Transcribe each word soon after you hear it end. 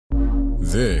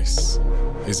This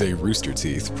is a Rooster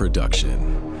Teeth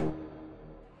production.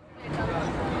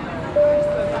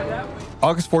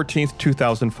 August 14th,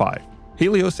 2005.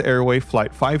 Helios Airway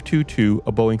Flight 522,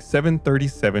 a Boeing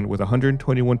 737 with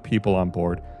 121 people on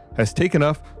board, has taken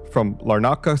off from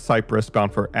Larnaca, Cyprus,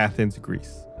 bound for Athens,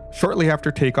 Greece. Shortly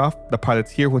after takeoff, the pilots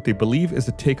hear what they believe is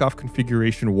a takeoff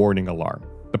configuration warning alarm.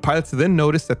 The pilots then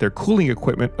notice that their cooling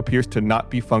equipment appears to not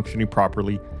be functioning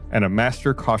properly, and a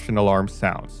master caution alarm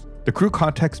sounds. The crew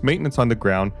contacts maintenance on the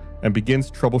ground and begins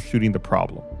troubleshooting the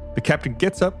problem. The captain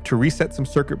gets up to reset some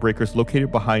circuit breakers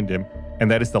located behind him,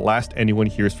 and that is the last anyone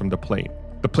hears from the plane.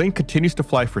 The plane continues to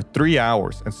fly for 3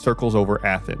 hours and circles over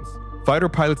Athens. Fighter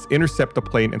pilots intercept the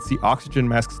plane and see oxygen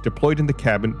masks deployed in the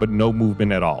cabin, but no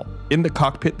movement at all. In the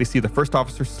cockpit, they see the first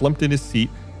officer slumped in his seat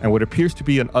and what appears to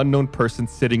be an unknown person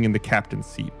sitting in the captain's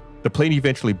seat. The plane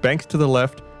eventually banks to the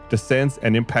left, descends,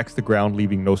 and impacts the ground,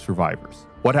 leaving no survivors.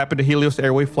 What happened to Helios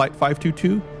Airway Flight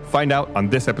 522? Find out on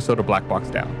this episode of Black Box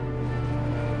Down.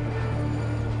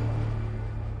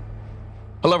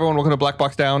 Hello, everyone. Welcome to Black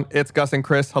Box Down. It's Gus and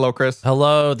Chris. Hello, Chris.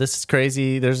 Hello. This is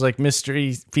crazy. There's like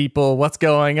mystery people. What's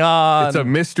going on? It's a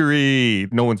mystery.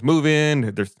 No one's moving.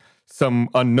 There's some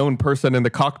unknown person in the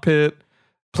cockpit.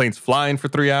 Plane's flying for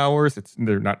 3 hours.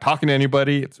 They're not talking to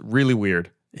anybody. It's really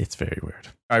weird. It's very weird.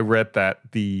 I read that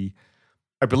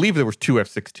I believe there was two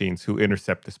F-16s who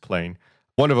intercept this plane.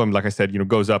 One of them, like I said,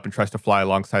 goes up and tries to fly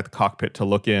alongside the cockpit to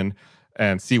look in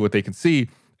and see what they can see.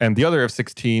 And the other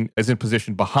F-16 is in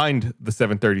position behind the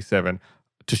 737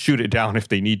 to shoot it down if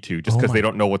they need to, just because they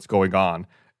don't know what's going on.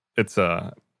 It's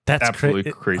That's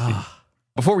absolutely crazy.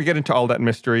 Before we get into all that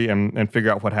mystery and figure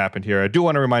out what happened here, I do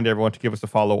want to remind everyone to give us a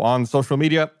follow on social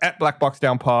media at Black Box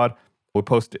Down Pod. We'll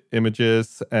post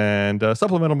images and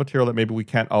supplemental material that maybe we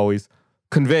can't always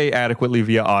convey adequately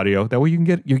via audio. That way you can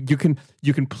get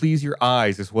you can please your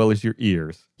eyes as well as your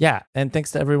ears. Yeah, and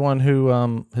thanks to everyone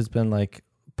who has been like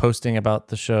posting about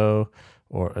the show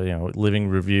or leaving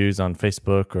reviews on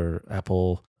Facebook or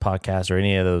Apple Podcasts or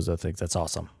any of those other things. That's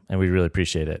awesome, and we really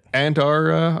appreciate it. And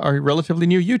our relatively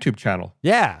new YouTube channel.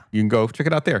 Yeah, you can go check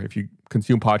it out there if you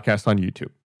consume podcasts on YouTube.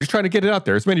 Just trying to get it out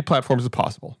there as many platforms as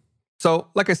possible. So,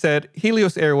 like I said,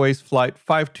 Helios Airways Flight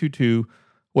 522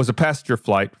 was a passenger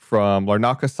flight from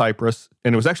Larnaca, Cyprus,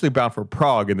 and it was actually bound for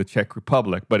Prague in the Czech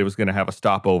Republic, but it was going to have a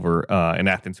stopover in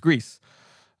Athens, Greece.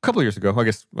 A couple of years ago, I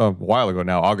guess a while ago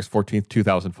now, August 14th,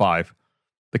 2005.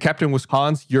 The captain was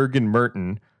Hans-Jürgen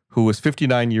Merten, who was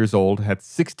 59 years old, had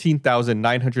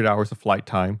 16,900 hours of flight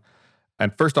time,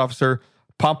 and first officer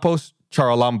Pampos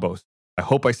Charalambos. I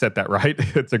hope I said that right.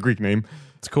 It's a Greek name.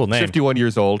 It's a cool name. 51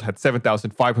 years old, had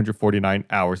 7,549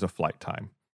 hours of flight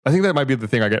time. I think that might be the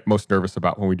thing I get most nervous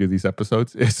about when we do these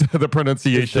episodes is the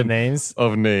pronunciation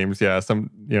of names. Yeah,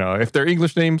 if they're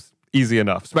English names, easy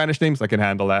enough. Spanish names, I can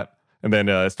handle that. And then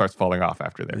it starts falling off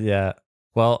after there. Yeah.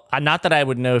 Well, not that I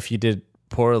would know if you did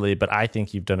poorly, but I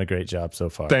think you've done a great job so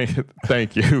far.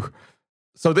 Thank you.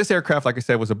 So this aircraft, like I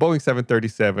said, was a Boeing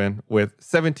 737 with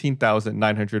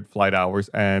 17,900 flight hours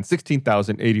and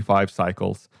 16,085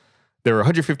 cycles. There were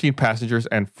 115 passengers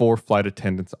and 4 flight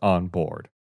attendants on board.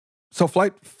 So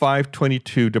Flight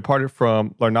 522 departed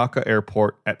from Larnaca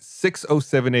Airport at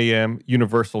 6:07 a.m.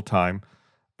 Universal Time,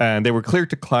 and they were cleared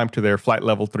to climb to their flight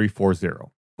level 340,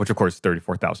 which of course is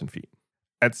 34,000 feet.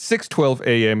 At 6:12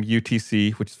 a.m.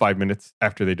 UTC, which is 5 minutes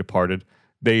after they departed,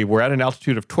 they were at an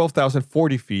altitude of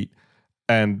 12,040 feet,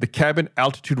 and the cabin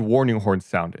altitude warning horn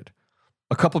sounded.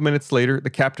 A couple minutes later, the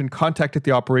captain contacted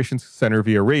the operations center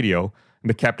via radio, and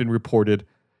the captain reported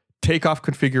takeoff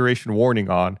configuration warning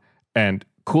on and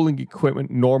cooling equipment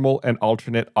normal and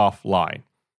alternate offline.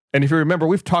 And if you remember,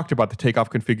 we've talked about the takeoff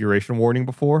configuration warning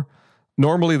before.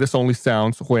 Normally, this only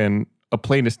sounds when a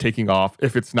plane is taking off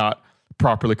if it's not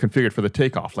properly configured for the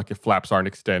takeoff, like if flaps aren't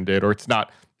extended or it's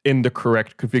not in the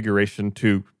correct configuration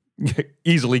to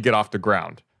easily get off the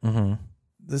ground. Mm-hmm.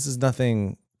 This is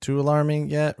nothing too alarming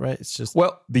yet, right? It's just...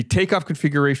 Well, the takeoff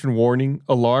configuration warning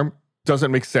alarm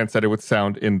doesn't make sense that it would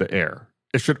sound in the air.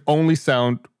 It should only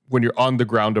sound when you're on the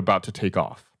ground about to take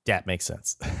off. Yeah, it makes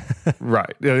sense.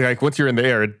 Right. Like once you're in the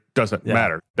air, it doesn't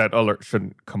matter. That alert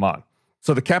shouldn't come on.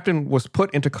 So the captain was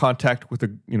put into contact with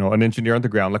an engineer on the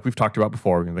ground, like we've talked about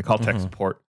before. They call tech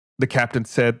support. The captain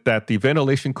said that the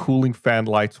ventilation cooling fan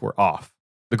lights were off.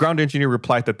 The ground engineer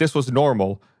replied that this was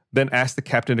normal, then asked the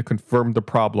captain to confirm the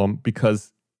problem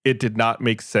because it did not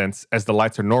make sense as the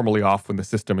lights are normally off when the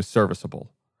system is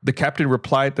serviceable. The captain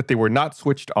replied that they were not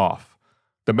switched off.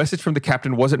 The message from the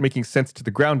captain wasn't making sense to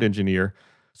the ground engineer,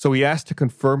 so he asked to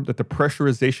confirm that the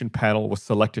pressurization panel was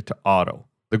selected to auto.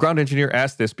 The ground engineer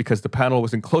asked this because the panel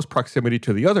was in close proximity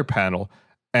to the other panel,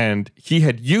 and he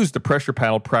had used the pressure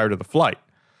panel prior to the flight.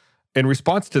 In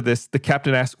response to this, the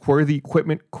captain asked where the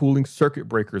equipment cooling circuit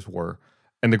breakers were,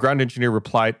 and the ground engineer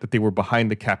replied that they were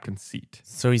behind the captain's seat.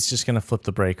 So he's just going to flip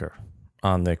the breaker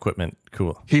on the equipment.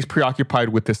 Cool. He's preoccupied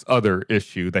with this other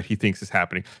issue that he thinks is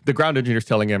happening. The ground engineer's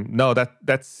telling him, no,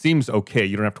 that seems okay.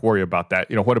 You don't have to worry about that.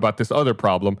 What about this other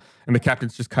problem? And the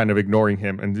captain's just kind of ignoring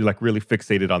him and like really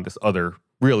fixated on this other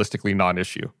realistically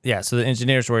non-issue. Yeah, so the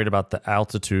engineer's worried about the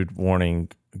altitude warning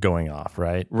going off,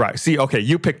 right? Right. See, okay,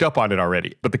 you picked up on it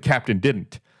already, but the captain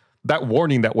didn't. That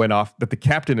warning that went off that the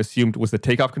captain assumed was the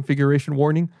takeoff configuration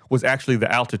warning was actually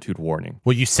the altitude warning.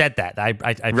 Well, you said that. I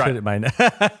put it in my...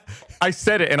 I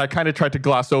said it and I kind of tried to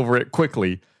gloss over it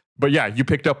quickly. But yeah, you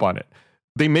picked up on it.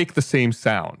 They make the same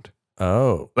sound.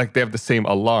 Oh. Like they have the same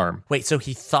alarm. Wait, so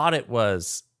he thought it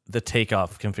was the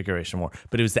takeoff configuration warning,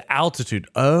 but it was the altitude.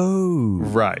 Oh.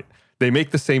 Right. They make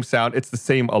the same sound. It's the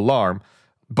same alarm.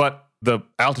 But the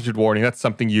altitude warning, that's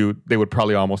something they would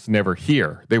probably almost never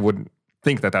hear. They wouldn't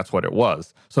think that that's what it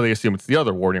was. So they assume it's the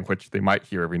other warning, which they might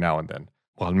hear every now and then.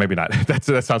 Well, maybe not. That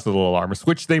sounds a little alarmist,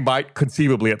 which they might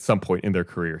conceivably at some point in their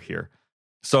career hear.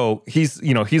 So he's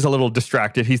a little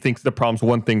distracted. He thinks the problem's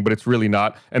one thing, but it's really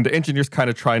not. And the engineer's kind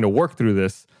of trying to work through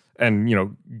this and,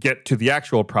 get to the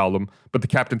actual problem, but the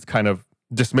captain's kind of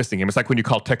dismissing him. It's like when you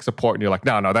call tech support and you're like,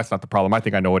 no, that's not the problem. I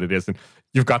think I know what it is. And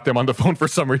you've got them on the phone for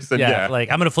some reason. Yeah.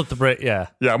 Like, I'm going to flip the brake. Yeah.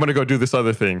 Yeah, I'm going to go do this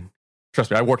other thing. Trust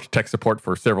me, I worked tech support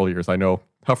for several years. I know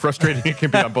how frustrating it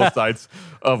can be on both sides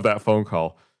of that phone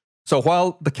call. So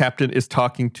while the captain is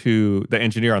talking to the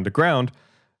engineer on the ground,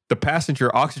 the passenger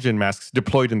oxygen masks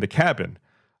deployed in the cabin,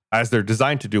 as they're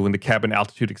designed to do when the cabin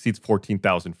altitude exceeds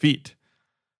 14,000 feet.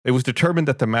 It was determined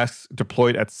that the masks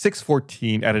deployed at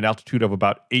 614 at an altitude of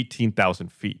about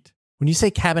 18,000 feet. When you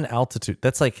say cabin altitude,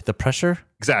 that's like the pressure?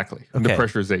 Exactly. And the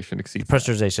pressurization exceeds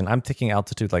pressurization. I'm thinking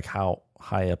altitude like how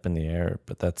high up in the air,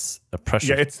 but that's a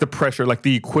pressure. Yeah, it's the pressure, like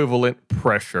the equivalent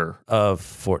pressure of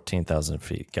 14,000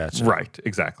 feet. Gotcha. Right,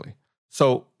 exactly.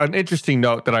 So an interesting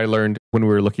note that I learned when we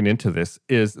were looking into this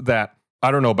is that,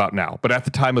 I don't know about now, but at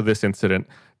the time of this incident,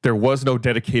 there was no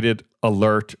dedicated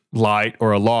alert, light,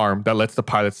 or alarm that lets the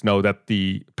pilots know that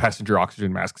the passenger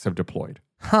oxygen masks have deployed.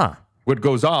 Huh. What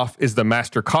goes off is the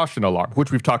master caution alarm,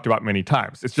 which we've talked about many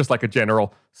times. It's just like a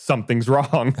general something's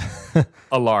wrong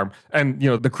alarm. And,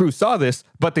 the crew saw this,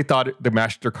 but they thought the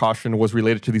master caution was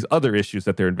related to these other issues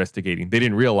that they're investigating. They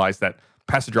didn't realize that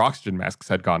passenger oxygen masks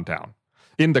had gone down.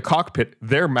 In the cockpit,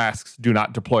 their masks do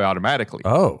not deploy automatically.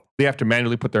 Oh. They have to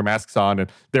manually put their masks on,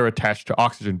 and they're attached to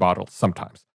oxygen bottles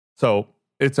sometimes. So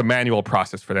it's a manual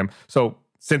process for them. So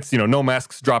since, no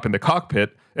masks drop in the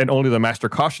cockpit and only the master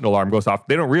caution alarm goes off,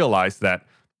 they don't realize that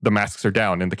the masks are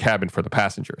down in the cabin for the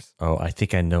passengers. Oh, I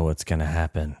think I know what's going to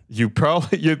happen. You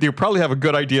probably have a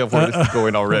good idea of where this is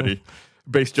going already,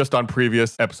 based just on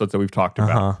previous episodes that we've talked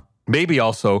about. Maybe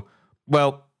also,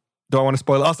 well, do I want to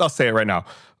spoil it? I'll say it right now.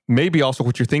 Maybe also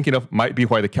what you're thinking of might be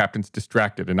why the captain's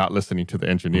distracted and not listening to the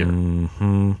engineer,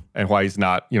 and why he's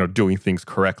not, doing things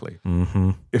correctly.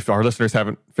 If our listeners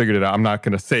haven't figured it out, I'm not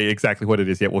going to say exactly what it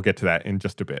is yet. We'll get to that in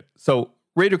just a bit. So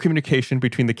radio communication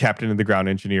between the captain and the ground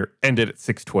engineer ended at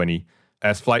 6:20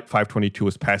 as Flight 522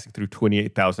 was passing through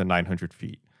 28,900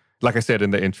 feet. Like I said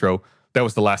in the intro, that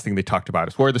was the last thing they talked about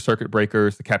is where are the circuit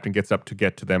breakers. The captain gets up to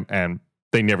get to them, and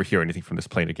they never hear anything from this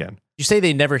plane again. You say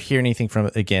they never hear anything from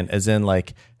it again, as in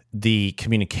like the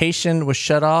communication was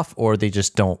shut off, or they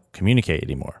just don't communicate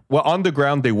anymore? Well, on the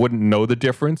ground, they wouldn't know the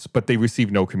difference, but they receive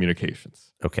no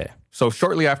communications. Okay. So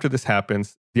shortly after this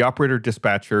happens, the operator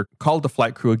dispatcher called the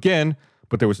flight crew again,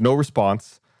 but there was no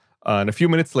response. And a few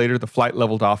minutes later, the flight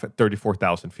leveled off at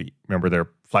 34,000 feet. Remember, their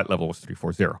flight level was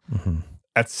 340.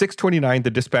 At 6:29, the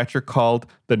dispatcher called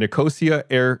the Nicosia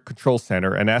Air Control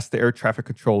Center and asked the air traffic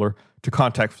controller to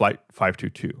contact Flight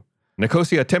 522.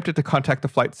 Nicosia attempted to contact the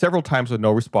flight several times with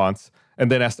no response, and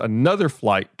then asked another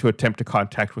flight to attempt to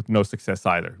contact with no success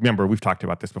either. Remember, we've talked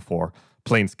about this before.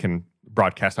 Planes can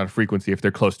broadcast on a frequency if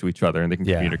they're close to each other and they can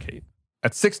communicate.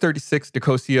 At 6:36,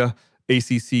 Nicosia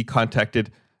ACC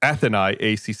contacted Athenae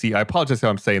ACC. I apologize if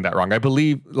I'm saying that wrong. I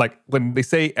believe, like, when they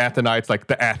say Athenae, it's like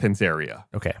the Athens area.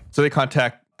 Okay. So they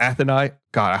contact Athenae.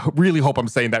 God, I really hope I'm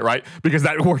saying that right, because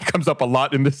that word comes up a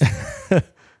lot in this.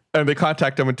 And they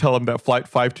contact them and tell them that Flight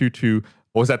 522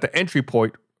 was at the entry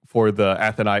point for the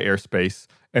Athenae airspace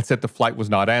and said the flight was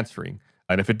not answering.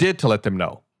 And if it did, to let them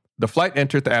know. The flight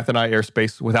entered the Athenae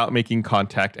airspace without making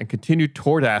contact and continued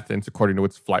toward Athens according to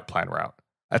its flight plan route.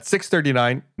 At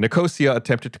 6:39, Nicosia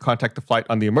attempted to contact the flight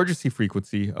on the emergency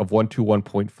frequency of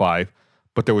 121.5,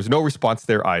 but there was no response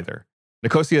there either.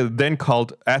 Nicosia then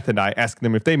called Athenae, asking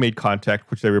them if they made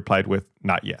contact, which they replied with,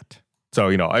 not yet. So,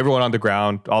 everyone on the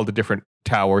ground, all the different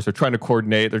towers are trying to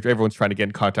coordinate. Everyone's trying to get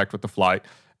in contact with the flight,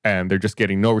 and they're just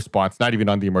getting no response, not even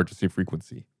on the emergency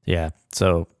frequency. Yeah.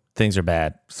 So things are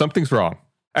bad. Something's wrong.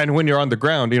 And when you're on the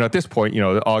ground, at this point,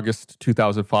 August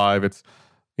 2005, it's,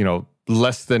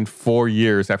 less than 4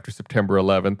 years after September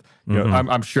 11th.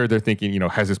 I'm sure they're thinking,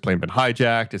 has this plane been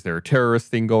hijacked? Is there a terrorist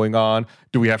thing going on?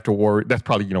 Do we have to worry? That's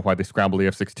probably, why they scramble the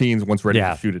F-16s once ready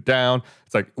to shoot it down.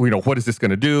 It's like, what is this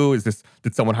going to do?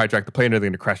 Did someone hijack the plane? Are they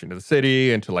going to crash into the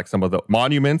city, into like some of the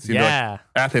monuments?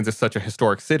 Athens is such a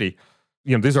historic city.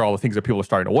 These are all the things that people are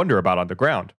starting to wonder about on the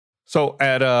ground. So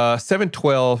at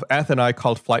 7:12, Athens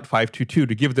called Flight 522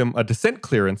 to give them a descent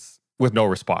clearance with no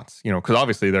response, because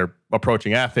obviously they're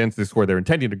approaching Athens. This is where they're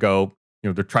intending to go.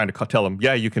 They're trying to tell them,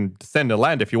 yeah, you can descend and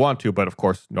land if you want to, but of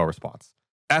course, no response.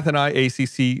 Athens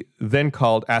ACC then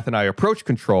called Athens Approach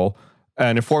Control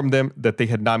and informed them that they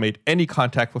had not made any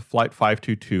contact with Flight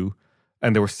 522,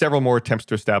 and there were several more attempts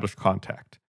to establish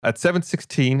contact. At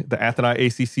 7:16, the Athens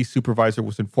ACC supervisor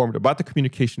was informed about the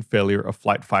communication failure of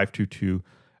Flight 522,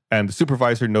 and the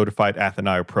supervisor notified Athens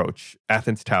Approach,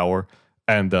 Athens Tower,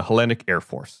 and the Hellenic Air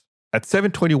Force. At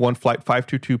 7:21, Flight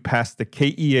 522 passed the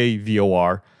KEA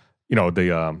VOR,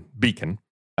 the beacon,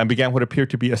 and began what appeared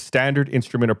to be a standard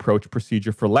instrument approach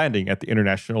procedure for landing at the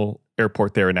international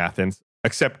airport there in Athens,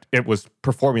 except it was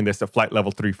performing this at flight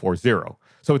level 340.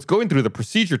 So it's going through the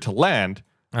procedure to land,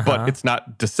 but it's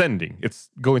not descending. It's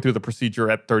going through the procedure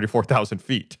at 34,000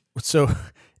 feet. So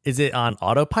is it on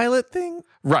autopilot thing?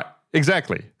 Right.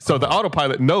 Exactly. So the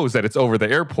autopilot knows that it's over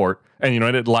the airport, and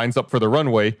and it lines up for the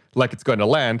runway like it's going to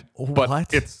land,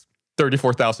 but it's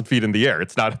 34,000 feet in the air.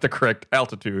 It's not at the correct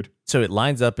altitude. So it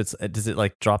lines up. Does it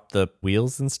like drop the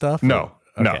wheels and stuff? No.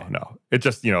 It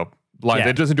just lines.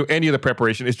 It doesn't do any of the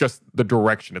preparation. It's just the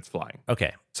direction it's flying.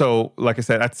 Okay. So like I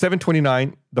said, at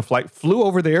 7:29, the flight flew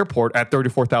over the airport at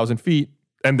 34,000 feet,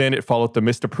 and then it followed the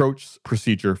missed approach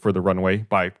procedure for the runway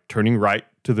by turning right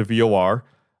to the VOR.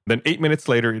 Then 8 minutes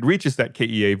later, it reaches that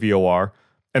KEA VOR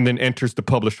and then enters the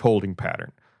published holding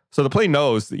pattern. So the plane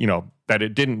knows, that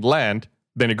it didn't land.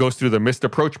 Then it goes through the missed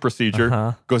approach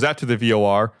procedure, goes out to the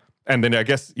VOR, and then I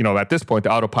guess, at this point,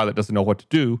 the autopilot doesn't know what to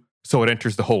do. So it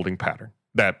enters the holding pattern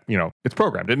that, it's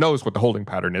programmed. It knows what the holding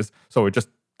pattern is. So it just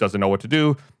doesn't know what to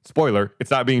do. Spoiler,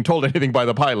 it's not being told anything by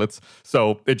the pilots.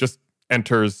 So it just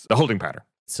enters the holding pattern.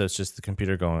 So it's just the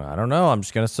computer going, I don't know, I'm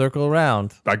just going to circle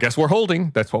around. I guess we're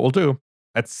holding. That's what we'll do.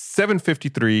 At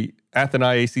 7:53,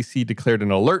 Athens ACC declared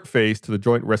an alert phase to the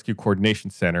Joint Rescue Coordination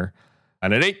Center.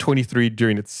 And at 8:23,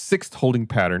 during its sixth holding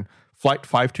pattern, Flight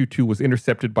 522 was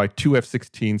intercepted by two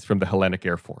F-16s from the Hellenic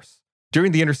Air Force.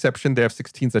 During the interception, the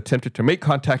F-16s attempted to make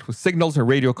contact with signals and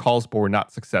radio calls, but were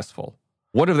not successful.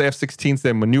 One of the F-16s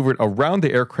then maneuvered around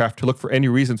the aircraft to look for any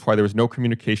reasons why there was no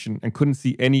communication and couldn't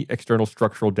see any external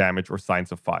structural damage or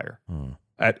signs of fire.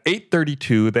 At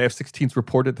 8:32, the F-16s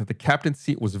reported that the captain's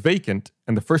seat was vacant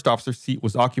and the first officer's seat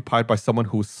was occupied by someone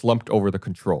who was slumped over the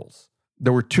controls.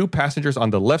 There were two passengers on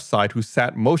the left side who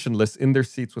sat motionless in their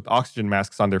seats with oxygen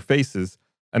masks on their faces,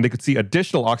 and they could see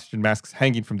additional oxygen masks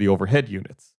hanging from the overhead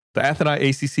units. The Athens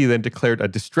ACC then declared a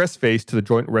distress phase to the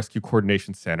Joint Rescue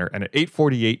Coordination Center, and at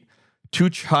 8:48,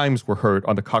 two chimes were heard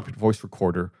on the cockpit voice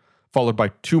recorder, followed by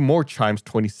two more chimes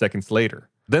 20 seconds later.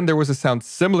 Then there was a sound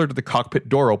similar to the cockpit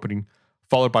door opening,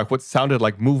 followed by what sounded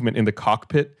like movement in the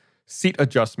cockpit, seat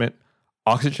adjustment,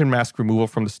 oxygen mask removal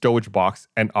from the stowage box,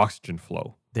 and oxygen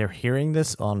flow. They're hearing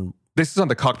this on... This is on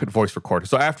the cockpit voice recorder.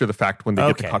 So after the fact, when they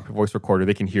get the cockpit voice recorder,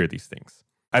 they can hear these things.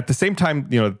 At the same time,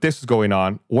 this is going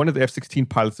on, one of the F-16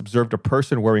 pilots observed a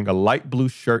person wearing a light blue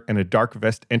shirt and a dark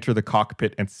vest enter the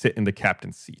cockpit and sit in the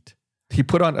captain's seat. He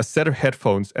put on a set of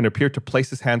headphones and appeared to place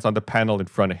his hands on the panel in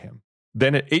front of him.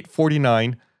 Then at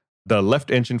 8:49, the left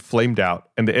engine flamed out,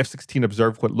 and the F-16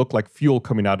 observed what looked like fuel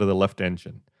coming out of the left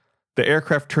engine. The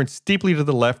aircraft turned steeply to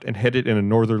the left and headed in a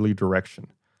northerly direction.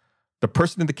 The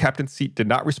person in the captain's seat did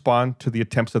not respond to the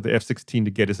attempts of the F-16 to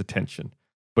get his attention,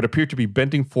 but appeared to be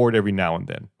bending forward every now and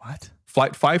then. What?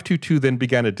 Flight 522 then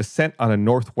began a descent on a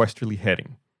northwesterly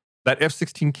heading. That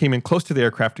F-16 came in close to the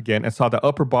aircraft again and saw the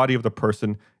upper body of the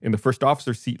person in the first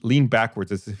officer's seat lean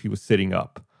backwards as if he was sitting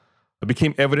up. It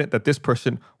became evident that this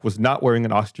person was not wearing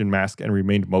an oxygen mask and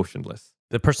remained motionless.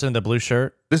 The person in the blue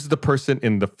shirt? This is the person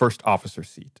in the first officer's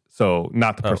seat. So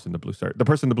not the person in the blue shirt. The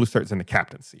person in the blue shirt is in the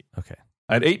captain's seat. Okay.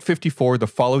 At 8:54, the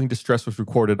following distress was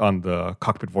recorded on the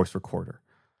cockpit voice recorder.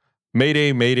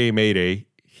 Mayday, mayday, mayday,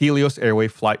 Helios Airway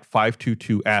Flight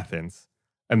 522 Athens.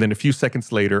 And then a few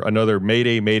seconds later, another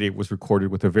mayday, mayday was recorded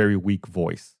with a very weak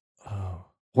voice. Oh.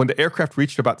 When the aircraft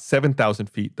reached about 7,000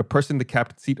 feet, the person in the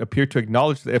captain's seat appeared to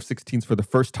acknowledge the F-16s for the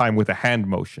first time with a hand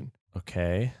motion.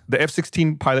 Okay. The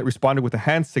F-16 pilot responded with a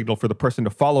hand signal for the person to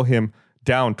follow him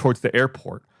down towards the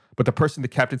airport, but the person in the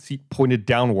captain's seat pointed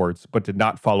downwards but did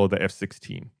not follow the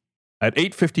F-16. At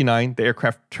 8:59, the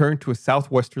aircraft turned to a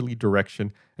southwesterly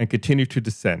direction and continued to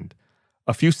descend.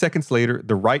 A few seconds later,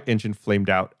 the right engine flamed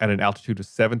out at an altitude of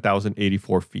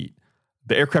 7,084 feet.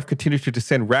 The aircraft continued to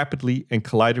descend rapidly and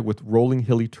collided with rolling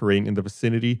hilly terrain in the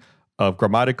vicinity of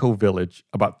Grammatico village,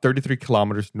 about 33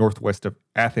 kilometers northwest of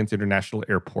Athens International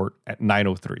Airport at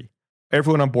 9:03.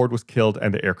 Everyone on board was killed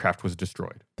and the aircraft was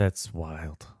destroyed. That's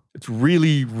wild. It's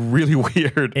really, really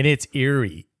weird. And it's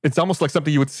eerie. It's almost like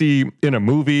something you would see in a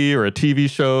movie or a TV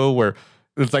show where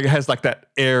it's like it has like that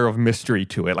air of mystery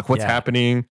to it. Like what's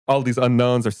happening, all these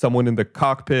unknowns, or someone in the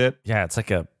cockpit. Yeah, it's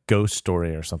like a ghost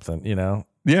story or something, you know?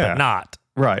 Yeah. But not.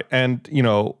 Right. And, you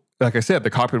know, like I said, the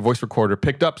cockpit voice recorder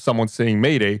picked up someone saying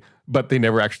Mayday, but they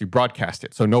never actually broadcast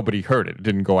it. So nobody heard it. It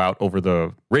didn't go out over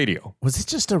the radio. Was it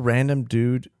just a random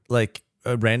dude, like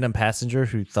a random passenger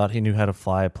who thought he knew how to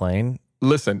fly a plane?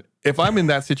 Listen, if I'm in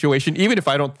that situation, even if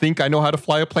I don't think I know how to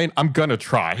fly a plane, I'm going to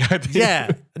try.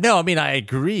 Yeah. No, I mean, I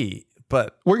agree,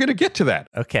 but... We're going to get to that.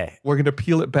 Okay. We're going to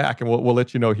peel it back, and we'll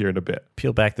let you know here in a bit.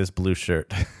 Peel back this blue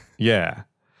shirt. Yeah.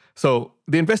 So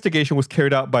the investigation was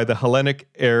carried out by the Hellenic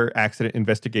Air Accident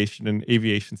Investigation and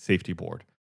Aviation Safety Board.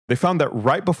 They found that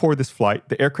right before this flight,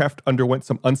 the aircraft underwent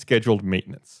some unscheduled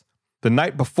maintenance. The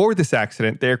night before this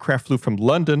accident, the aircraft flew from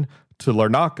London to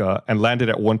Larnaca and landed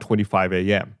at 1:25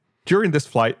 a.m. During this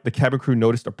flight, the cabin crew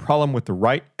noticed a problem with the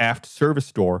right aft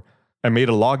service door and made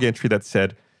a log entry that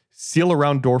said, "Seal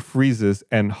around door freezes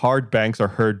and hard bangs are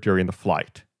heard during the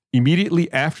flight."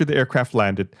 Immediately after the aircraft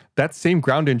landed, that same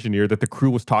ground engineer that the crew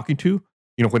was talking to,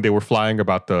 you know, when they were flying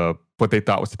about what they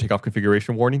thought was the takeoff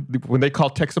configuration warning, when they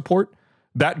called tech support,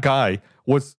 that guy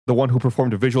was the one who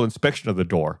performed a visual inspection of the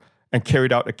door and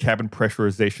carried out a cabin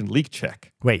pressurization leak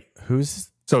check. Wait,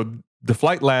 who's... So the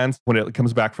flight lands, when it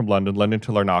comes back from London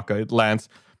to Larnaca, it lands.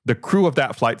 The crew of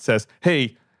that flight says,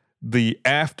 hey, the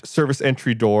aft service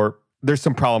entry door, there's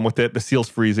some problem with it. The seal's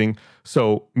freezing.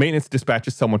 So maintenance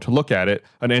dispatches someone to look at it.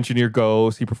 An engineer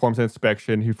goes, he performs an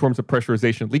inspection, he performs a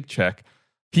pressurization leak check.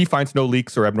 He finds no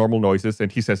leaks or abnormal noises,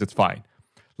 and he says it's fine.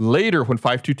 Later, when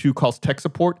 522 calls tech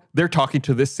support, they're talking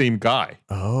to this same guy.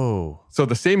 Oh. So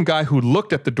the same guy who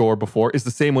looked at the door before is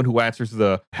the same one who answers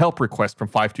the help request from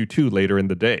 522 later in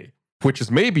the day, which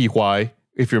is maybe why,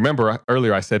 if you remember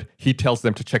earlier, I said he tells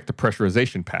them to check the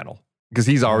pressurization panel. Because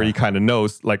he's already kind of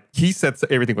knows, like he said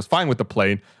everything was fine with the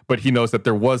plane, but he knows that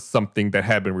there was something that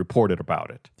had been reported about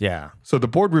it. Yeah. So the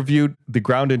board reviewed the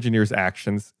ground engineer's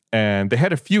actions, and they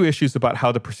had a few issues about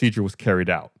how the procedure was carried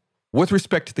out. With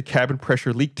respect to the cabin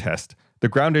pressure leak test, the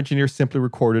ground engineer simply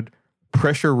recorded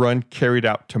pressure run carried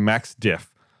out to max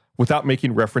diff without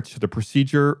making reference to the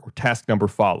procedure or task number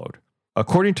followed.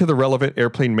 According to the relevant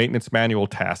airplane maintenance manual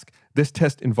task, this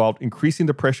test involved increasing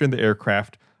the pressure in the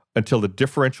aircraft until the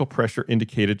differential pressure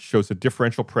indicated shows a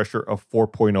differential pressure of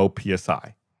 4.0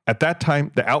 psi. At that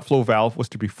time, the outflow valve was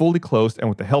to be fully closed, and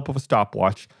with the help of a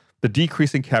stopwatch, the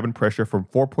decrease in cabin pressure from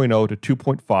 4.0 to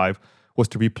 2.5 was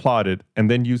to be plotted,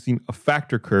 and then using a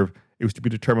factor curve, it was to be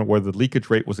determined whether the leakage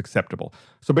rate was acceptable.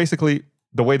 So basically,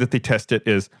 the way that they test it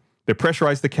is they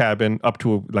pressurize the cabin up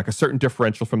to like a certain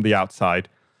differential from the outside,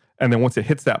 and then once it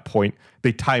hits that point,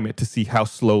 they time it to see how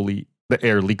slowly the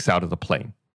air leaks out of the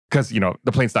plane. Because, you know,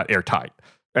 the plane's not airtight.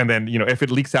 And then, you know, if it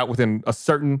leaks out within a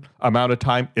certain amount of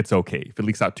time, it's okay. If it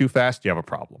leaks out too fast, you have a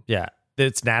problem. Yeah.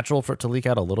 It's natural for it to leak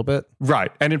out a little bit.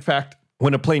 Right. And in fact,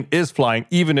 when a plane is flying,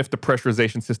 even if the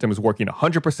pressurization system is working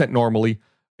 100% normally,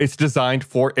 it's designed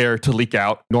for air to leak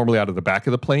out normally out of the back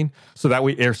of the plane. So that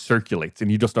way air circulates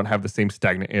and you just don't have the same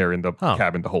stagnant air in the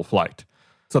cabin the whole flight.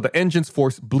 So the engines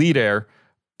force bleed air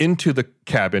into the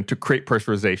cabin to create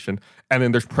pressurization, and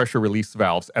then there's pressure release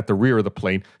valves at the rear of the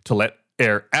plane to let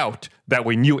air out. That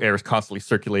way new air is constantly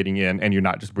circulating in and you're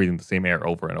not just breathing the same air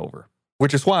over and over.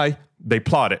 Which is why they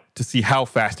plot it to see how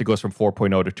fast it goes from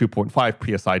 4.0 to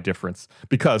 2.5 psi difference,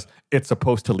 because it's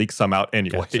supposed to leak some out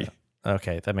anyway. Gotcha.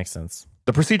 Okay, that makes sense.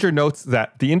 The procedure notes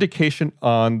that the indication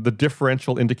on the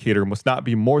differential indicator must not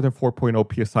be more than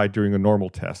 4.0 psi during a normal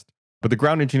test. But the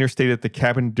ground engineer stated the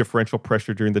cabin differential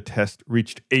pressure during the test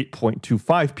reached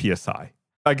 8.25 psi.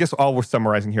 I guess all we're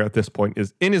summarizing here at this point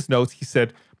is in his notes, he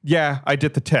said, yeah, I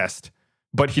did the test,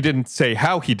 but he didn't say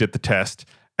how he did the test.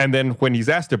 And then when he's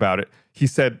asked about it, he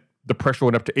said the pressure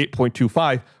went up to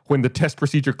 8.25 when the test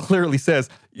procedure clearly says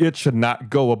it should not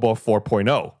go above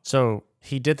 4.0. So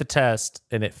he did the test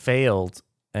and it failed.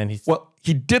 And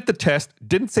he did the test,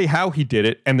 didn't say how he did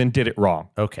it, and then did it wrong.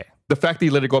 Okay. The fact that he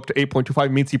let it go up to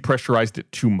 8.25 means he pressurized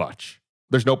it too much.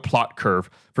 There's no plot curve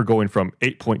for going from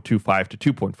 8.25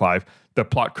 to 2.5. The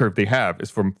plot curve they have is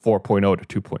from 4.0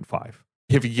 to 2.5.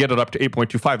 If you get it up to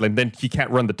 8.25, then he can't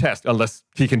run the test unless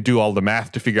he can do all the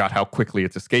math to figure out how quickly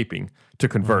it's escaping to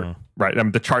convert, right? I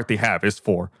mean, the chart they have is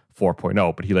for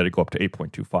 4.0, but he let it go up to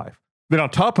 8.25. Then on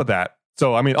top of that,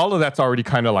 so I mean, all of that's already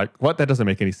kind of like, what? That doesn't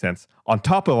make any sense. On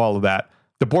top of all of that,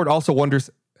 the board also wonders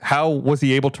how was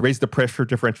he able to raise the pressure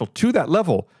differential to that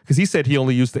level? Because he said he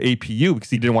only used the APU because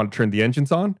he didn't want to turn the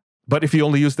engines on. But if he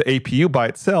only used the APU by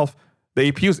itself,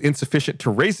 the APU is insufficient to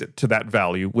raise it to that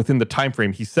value within the time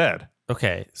frame he said.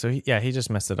 Okay, so he just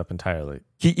messed it up entirely.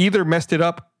 He either messed it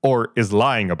up or is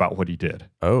lying about what he did.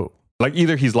 Oh. Like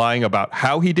either he's lying about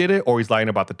how he did it or he's lying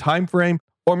about the time frame,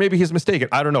 or maybe he's mistaken.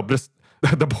 I don't know. But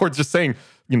the board's just saying,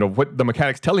 what the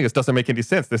mechanic's telling us doesn't make any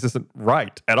sense. This isn't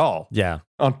right at all. Yeah.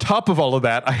 On top of all of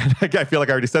that, I feel like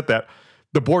I already said that.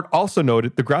 The board also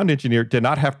noted the ground engineer did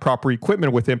not have proper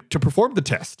equipment with him to perform the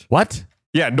test. What?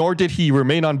 Yeah, nor did he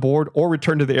remain on board or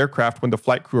return to the aircraft when the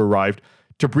flight crew arrived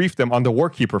to brief them on the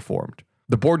work he performed.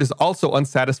 The board is also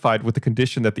unsatisfied with the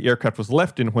condition that the aircraft was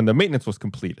left in when the maintenance was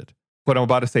completed. What I'm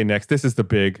about to say next, this is the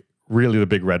big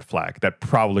red flag that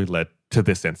probably led to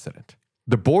this incident.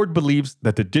 The board believes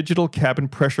that the digital cabin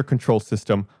pressure control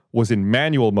system was in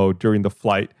manual mode during the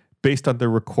flight based on the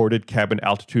recorded cabin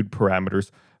altitude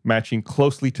parameters matching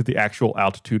closely to the actual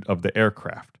altitude of the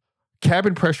aircraft.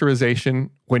 Cabin pressurization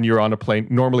when you're on a plane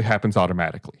normally happens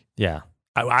automatically. Yeah.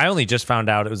 I only just found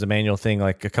out it was a manual thing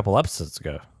like a couple episodes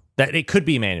ago. That it could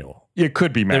be manual. It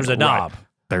could be manual. There's a knob. Right.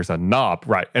 There's a knob,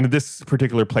 right. And in this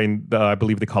particular plane, I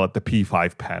believe they call it the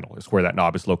P5 panel is where that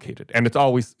knob is located. And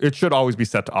it should always be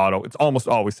set to auto. It's almost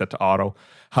always set to auto.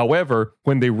 However,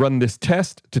 when they run this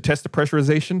test to test the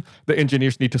pressurization, the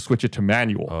engineers need to switch it to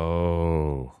manual.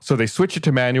 Oh. So they switch it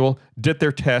to manual, did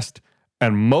their test,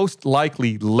 and most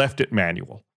likely left it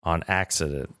manual. On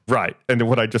accident. Right. And then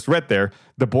what I just read there,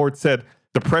 the board said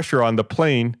the pressure on the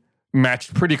plane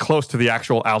matched pretty close to the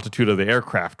actual altitude of the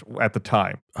aircraft at the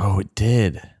time. Oh, it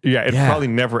did. Yeah, it probably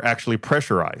never actually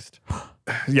pressurized.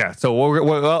 Yeah, so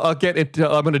I'll get into,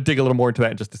 I'm going to dig a little more into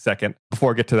that in just a second.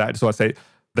 Before I get to that, I just want to say,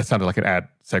 that sounded like an ad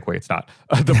segue. It's not.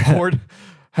 The board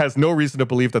has no reason to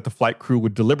believe that the flight crew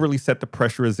would deliberately set the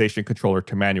pressurization controller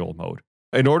to manual mode.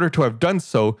 In order to have done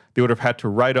so, they would have had to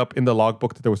write up in the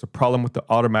logbook that there was a problem with the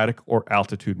automatic or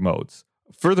altitude modes.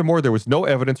 Furthermore, there was no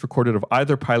evidence recorded of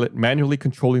either pilot manually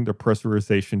controlling the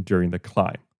pressurization during the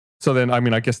climb. So then,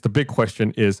 I guess the big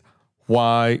question is,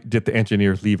 why did the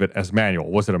engineers leave it as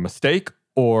manual? Was it a mistake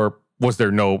or was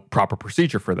there no proper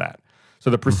procedure for that? So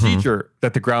the procedure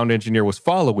that the ground engineer was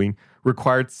following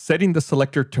required setting the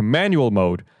selector to manual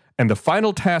mode, and the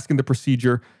final task in the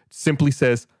procedure simply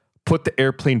says, put the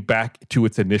airplane back to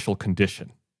its initial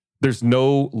condition. There's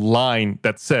no line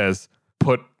that says,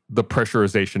 put the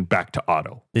pressurization back to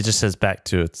auto. It just says back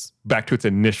to its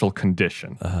initial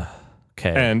condition.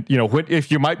 Okay. And, if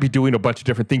you might be doing a bunch of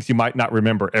different things, you might not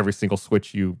remember every single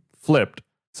switch you flipped.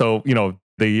 So,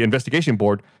 the investigation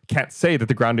board can't say that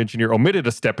the ground engineer omitted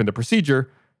a step in the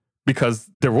procedure because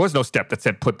there was no step that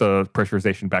said put the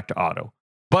pressurization back to auto.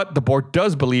 But the board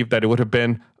does believe that it would have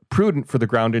been prudent for the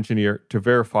ground engineer to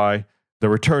verify the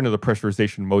return of the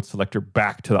pressurization mode selector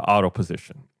back to the auto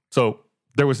position. So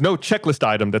there was no checklist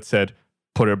item that said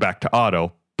put it back to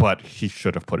auto, but he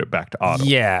should have put it back to auto.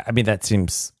 Yeah, that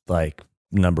seems like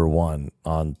number one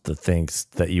on the things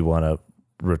that you want to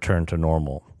return to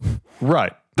normal.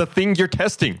 Right. The thing you're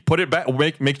testing, put it back,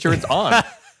 make sure it's on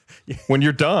when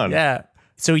you're done. Yeah.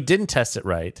 So he didn't test it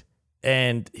right,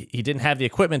 and he didn't have the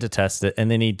equipment to test it,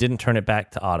 and then he didn't turn it back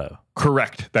to auto.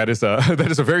 Correct. That is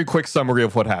a very quick summary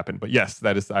of what happened. But yes,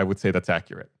 I would say that's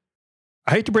accurate.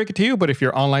 I hate to break it to you, but if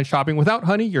you're online shopping without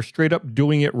Honey, you're straight up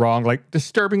doing it wrong, like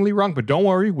disturbingly wrong. But don't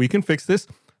worry, we can fix this.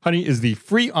 Honey is the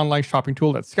free online shopping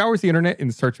tool that scours the internet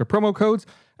in search of promo codes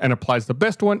and applies the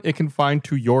best one it can find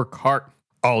to your cart.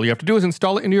 All you have to do is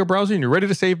install it into your browser and you're ready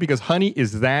to save because Honey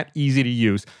is that easy to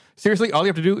use. Seriously, all you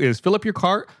have to do is fill up your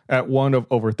cart at one of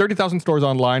over 30,000 stores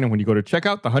online, and when you go to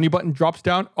checkout, the Honey button drops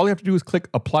down. All you have to do is click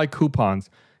Apply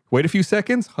Coupons. Wait a few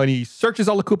seconds. Honey searches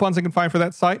all the coupons it can find for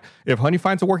that site. If Honey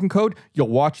finds a working code, you'll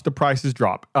watch the prices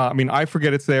drop. I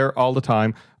forget it's there all the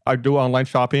time. I do online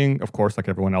shopping, of course, like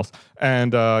everyone else.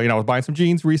 And, I was buying some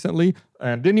jeans recently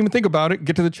and didn't even think about it.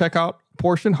 Get to the checkout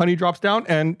portion, Honey drops down,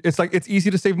 and it's easy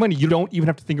to save money. You don't even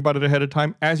have to think about it ahead of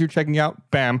time. As you're checking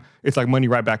out, bam, it's like money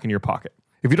right back in your pocket.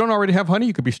 If you don't already have Honey,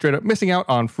 you could be straight up missing out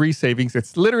on free savings.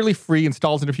 It's literally free,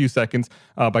 installs in a few seconds.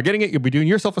 By getting it, you'll be doing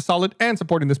yourself a solid and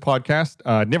supporting this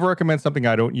podcast. Never recommend something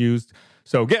I don't use.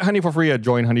 So get Honey for free at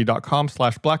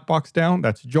joinhoney.com/blackboxdown.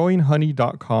 That's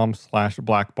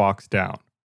joinhoney.com/blackboxdown.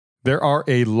 There are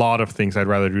a lot of things I'd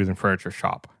rather do than furniture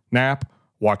shop. Nap,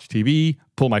 watch TV,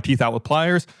 pull my teeth out with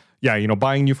pliers. Yeah,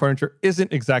 buying new furniture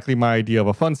isn't exactly my idea of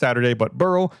a fun Saturday, but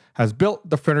Burrow has built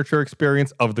the furniture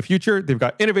experience of the future. They've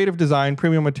got innovative design,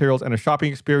 premium materials, and a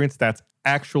shopping experience that's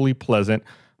actually pleasant.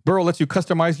 Burrow lets you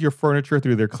customize your furniture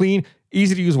through their clean,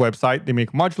 easy-to-use website. They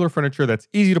make modular furniture that's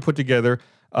easy to put together,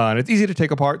 and it's easy to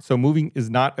take apart, so moving is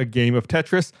not a game of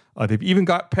Tetris. They've even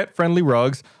got pet-friendly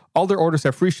rugs. All their orders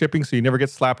have free shipping, so you never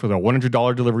get slapped with a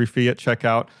 $100 delivery fee at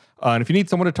checkout. And if you need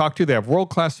someone to talk to, they have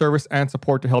world-class service and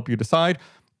support to help you decide.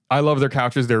 I love their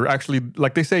couches. They're actually,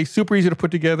 like they say, super easy to put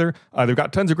together. They've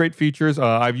got tons of great features.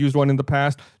 I've used one in the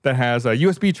past that has a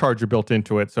USB charger built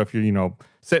into it. So if you're,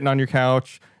 sitting on your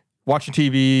couch, watching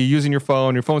TV, using your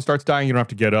phone starts dying, you don't have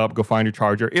to get up, go find your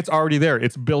charger. It's already there.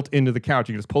 It's built into the couch.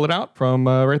 You can just pull it out from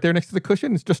right there next to the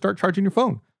cushion and just start charging your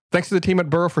phone. Thanks to the team at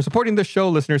Burrow for supporting this show.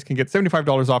 Listeners can get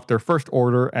 $75 off their first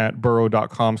order at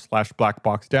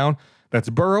burrow.com/blackboxdown. That's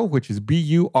Burrow, which is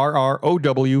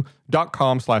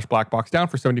BURROW.com/blackboxdown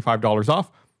for $75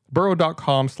 off.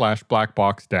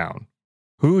 Burrow.com/blackboxdown.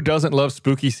 Who doesn't love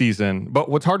spooky season? But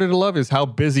what's harder to love is how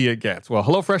busy it gets. Well,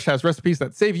 HelloFresh has recipes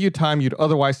that save you time you'd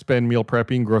otherwise spend meal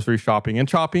prepping, grocery shopping, and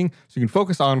shopping, so you can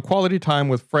focus on quality time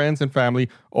with friends and family,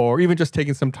 or even just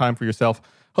taking some time for yourself.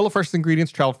 HelloFresh's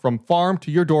ingredients travel from farm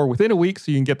to your door within a week, so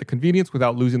you can get the convenience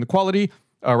without losing the quality.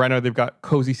 Right now, they've got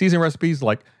cozy season recipes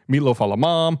like meatloaf a la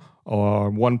mom, or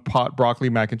one-pot broccoli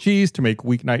mac and cheese to make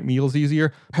weeknight meals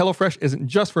easier. HelloFresh isn't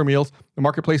just for meals. The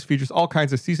marketplace features all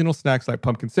kinds of seasonal snacks like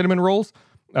pumpkin cinnamon rolls.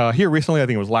 Here recently, I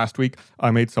think it was last week,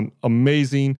 I made some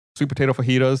amazing sweet potato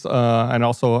fajitas and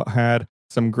also had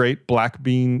some great black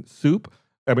bean soup.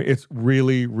 I mean, it's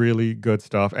really, really good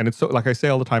stuff. And it's so, like I say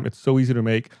all the time, it's so easy to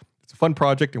make. It's a fun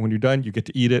project. And when you're done, you get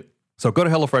to eat it. So go to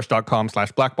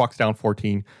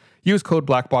HelloFresh.com/BlackBoxDown14. Use code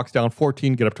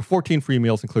BlackBoxDown14. Get up to 14 free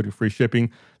meals, including free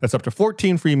shipping. That's up to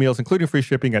 14 free meals, including free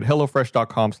shipping at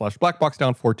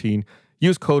HelloFresh.com/BlackBoxDown14.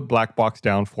 Use code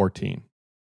BlackBoxDown14.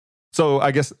 So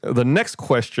I guess the next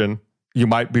question you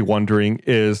might be wondering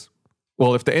is,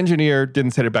 well, if the engineer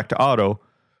didn't set it back to auto,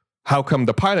 how come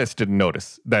the pilots didn't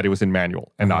notice that it was in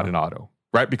manual and not in auto,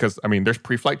 right? Because, there's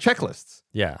pre-flight checklists.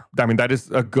 Yeah. That is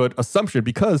a good assumption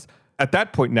because at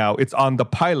that point now, it's on the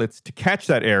pilots to catch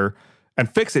that error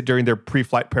and fix it during their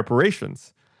pre-flight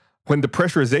preparations. When the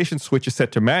pressurization switch is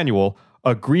set to manual,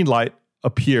 a green light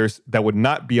appears that would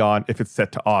not be on if it's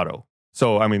set to auto.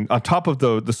 So, on top of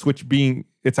the switch being,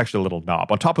 it's actually a little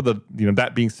knob. On top of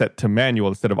that being set to manual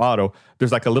instead of auto,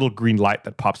 there's like a little green light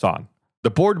that pops on. The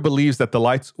board believes that the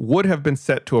lights would have been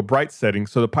set to a bright setting,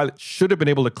 so the pilot should have been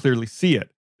able to clearly see it.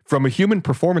 From a human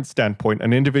performance standpoint,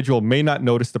 an individual may not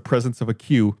notice the presence of a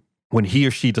cue when he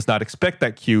or she does not expect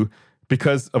that cue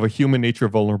because of a human nature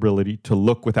vulnerability to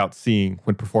look without seeing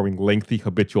when performing lengthy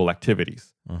habitual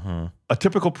activities. A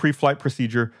typical pre-flight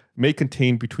procedure may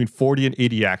contain between 40 and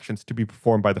 80 actions to be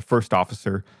performed by the first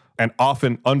officer, and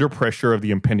often under pressure of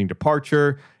the impending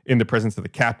departure, in the presence of the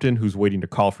captain who's waiting to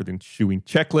call for the ensuing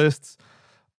checklists.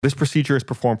 This procedure is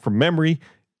performed from memory,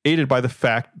 aided by the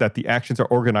fact that the actions are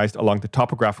organized along the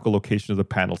topographical location of the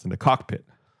panels in the cockpit.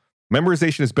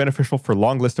 Memorization is beneficial for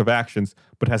long lists of actions,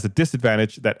 but has a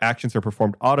disadvantage that actions are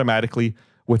performed automatically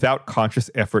without conscious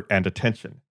effort and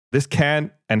attention. This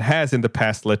can and has in the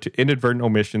past led to inadvertent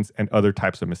omissions and other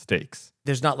types of mistakes.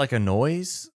 There's not like a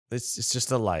noise? It's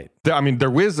just a light.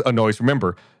 There is a noise.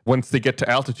 Remember, once they get to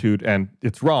altitude and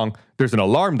it's wrong, there's an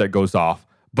alarm that goes off,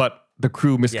 but the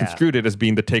crew misconstrued it as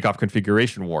being the takeoff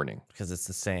configuration warning. Because it's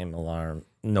the same alarm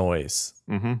noise.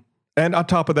 Mm-hmm. And on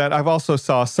top of that, I've also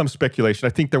saw some speculation. I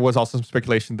think there was also some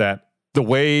speculation that the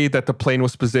way that the plane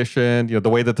was positioned, the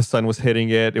way that the sun was hitting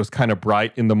it, it was kind of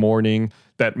bright in the morning,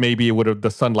 that maybe the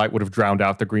sunlight would have drowned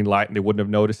out the green light and they wouldn't have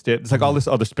noticed it. It's like all this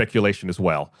other speculation as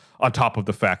well, on top of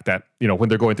the fact that, when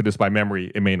they're going through this by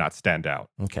memory, it may not stand out.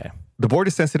 Okay. The board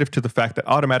is sensitive to the fact that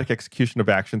automatic execution of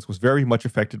actions was very much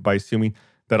affected by assuming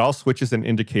that all switches and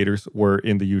indicators were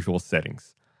in the usual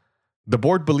settings. The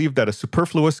board believed that a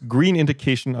superfluous green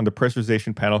indication on the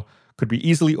pressurization panel could be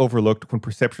easily overlooked when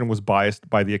perception was biased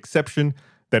by the exception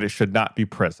that it should not be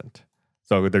present.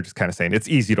 So they're just kind of saying it's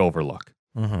easy to overlook.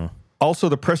 Also,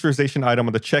 the pressurization item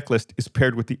on the checklist is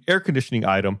paired with the air conditioning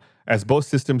item, as both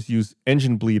systems use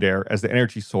engine bleed air as the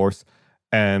energy source,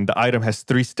 and the item has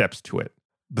 3 steps to it.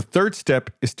 The third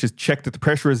step is to check that the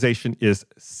pressurization is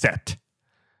set.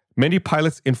 Many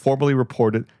pilots informally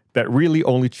reported that really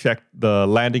only checked the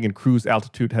landing and cruise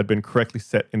altitude had been correctly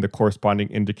set in the corresponding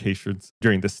indications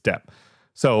during this step.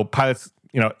 So pilots,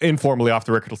 informally off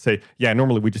the record will say, yeah,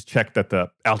 normally we just check that the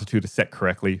altitude is set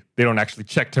correctly. They don't actually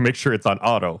check to make sure it's on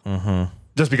auto.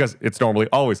 Just because it's normally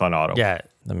always on auto. Yeah,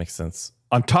 that makes sense.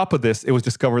 On top of this, it was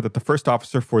discovered that the first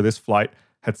officer for this flight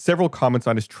had several comments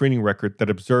on his training record that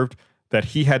observed that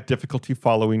he had difficulty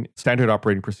following standard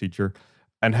operating procedure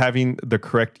and having the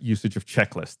correct usage of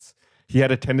checklists. He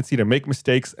had a tendency to make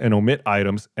mistakes and omit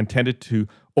items and tended to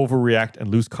overreact and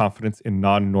lose confidence in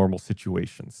non-normal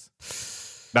situations.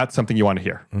 That's something you want to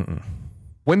hear.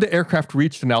 When the aircraft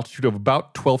reached an altitude of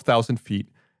about 12,000 feet,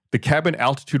 the cabin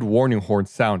altitude warning horn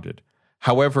sounded.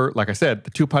 However, like I said, the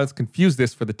two pilots confused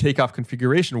this for the takeoff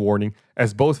configuration warning,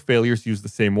 as both failures use the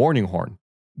same warning horn.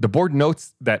 The board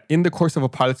notes that in the course of a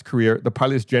pilot's career, the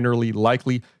pilot is generally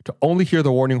likely to only hear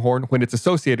the warning horn when it's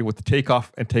associated with the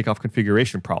takeoff and takeoff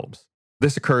configuration problems.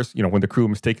 This occurs, when the crew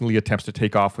mistakenly attempts to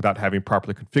take off without having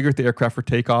properly configured the aircraft for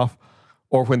takeoff,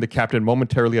 or when the captain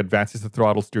momentarily advances the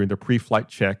throttles during the pre-flight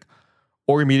check,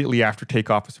 or immediately after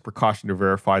takeoff as a precaution to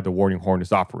verify the warning horn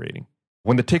is operating.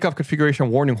 When the takeoff configuration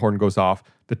warning horn goes off,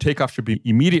 the takeoff should be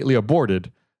immediately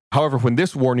aborted. However, when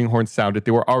this warning horn sounded,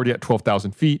 they were already at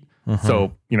 12,000 feet,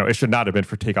 so, it should not have been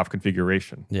for takeoff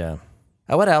configuration. Yeah.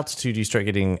 At what altitude do you start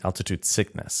getting altitude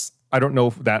sickness? I don't know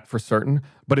that for certain,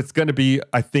 but it's going to be,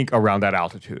 I think, around that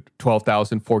altitude,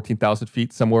 12,000, 14,000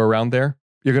 feet, somewhere around there.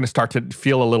 You're going to start to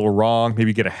feel a little wrong,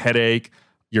 maybe get a headache,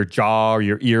 your jaw or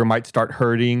your ear might start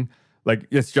hurting. Like,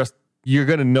 it's just, you're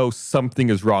going to know something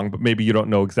is wrong, but maybe you don't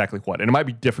know exactly what. And it might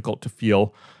be difficult to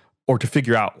feel or to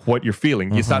figure out what you're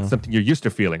feeling. It's not something you're used to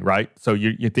feeling, right? So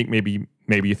you think maybe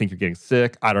you think you're getting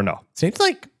sick. I don't know. Seems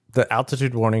like the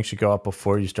altitude warning should go up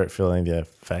before you start feeling the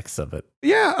effects of it.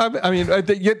 Yeah, I mean,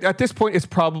 at this point, it's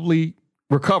probably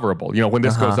recoverable. When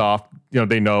this goes off,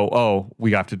 they know, oh,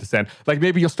 we have to descend. Like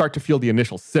maybe you'll start to feel the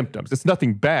initial symptoms. It's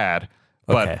nothing bad,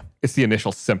 but it's the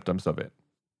initial symptoms of it.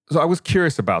 So I was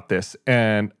curious about this,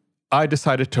 and I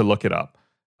decided to look it up.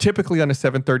 Typically on a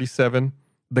 737,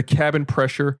 the cabin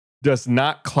pressure does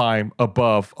not climb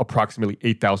above approximately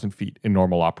 8,000 feet in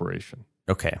normal operation.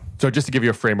 Okay. So just to give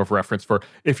you a frame of reference for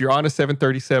if you're on a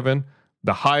 737,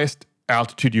 the highest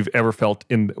altitude you've ever felt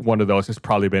in one of those has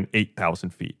probably been 8,000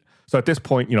 feet. So at this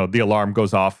point, the alarm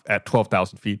goes off at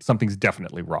 12,000 feet. Something's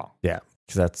definitely wrong. Yeah,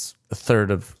 because that's a third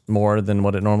of more than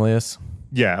what it normally is.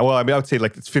 Yeah, well, I mean, I would say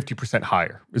like it's 50%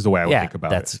 higher is the way I would think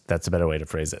about it. That's a better way to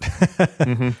phrase it.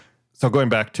 So going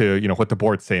back to, what the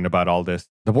board's saying about all this,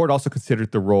 the board also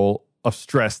considered the role of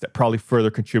stress that probably further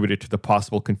contributed to the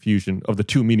possible confusion of the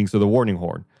two meanings of the warning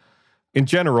horn. In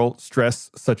general,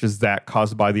 stress such as that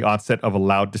caused by the onset of a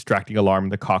loud, distracting alarm in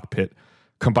the cockpit,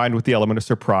 combined with the element of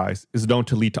surprise, is known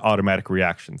to lead to automatic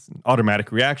reactions. And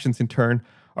automatic reactions, in turn,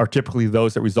 are typically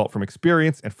those that result from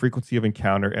experience and frequency of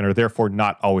encounter and are therefore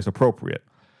not always appropriate.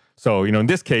 So, in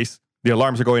this case, the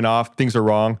alarms are going off, things are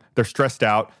wrong, they're stressed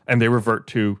out, and they revert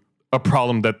to a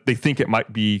problem that they think it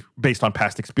might be based on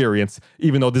past experience,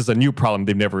 even though this is a new problem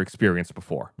they've never experienced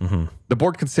before. The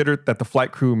board considered that the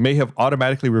flight crew may have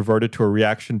automatically reverted to a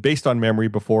reaction based on memory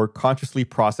before consciously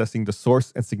processing the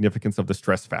source and significance of the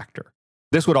stress factor.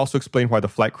 This would also explain why the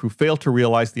flight crew failed to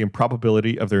realize the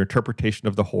improbability of their interpretation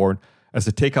of the horn as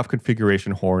a takeoff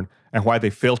configuration horn, and why they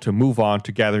failed to move on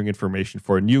to gathering information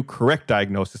for a new, correct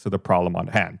diagnosis of the problem on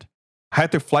hand.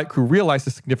 Had the flight crew realized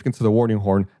the significance of the warning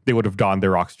horn, they would have donned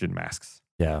their oxygen masks.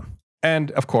 Yeah.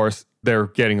 And of course, they're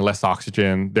getting less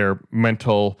oxygen. Their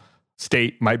mental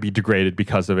state might be degraded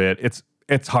because of it.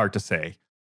 It's hard to say.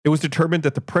 It was determined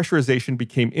that the pressurization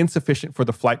became insufficient for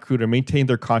the flight crew to maintain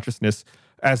their consciousness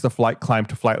as the flight climbed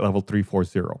to flight level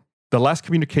 340. The last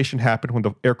communication happened when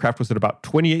the aircraft was at about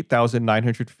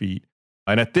 28,900 feet.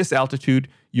 And at this altitude,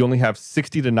 you only have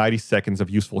 60 to 90 seconds of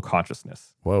useful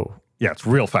consciousness. Whoa. Yeah, it's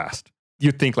real fast.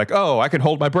 You'd think like, oh, I can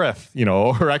hold my breath,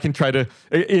 or I can try to,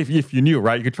 if you knew,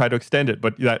 right, you could try to extend it,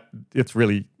 but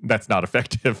that's not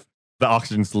effective. The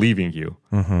oxygen's leaving you.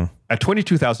 At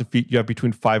 22,000 feet, you have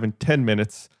between 5 and 10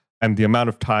 minutes, and the amount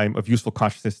of time of useful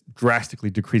consciousness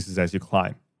drastically decreases as you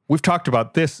climb. We've talked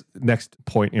about this next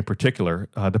point in particular.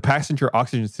 The passenger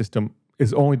oxygen system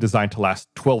is only designed to last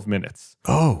 12 minutes.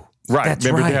 Oh, right. That's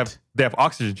Remember, right. they have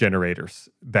oxygen generators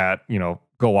that,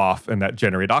 go off and that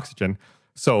generate oxygen.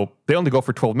 So they only go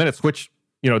for 12 minutes, which,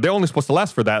 they're only supposed to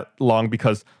last for that long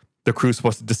because the crew's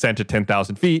supposed to descend to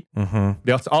 10,000 feet.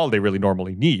 That's all they really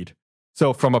normally need.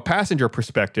 So from a passenger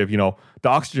perspective, the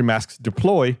oxygen masks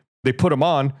deploy, they put them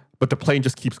on, but the plane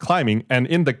just keeps climbing. And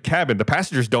in the cabin, the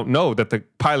passengers don't know that the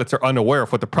pilots are unaware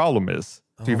of what the problem is.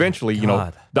 So eventually,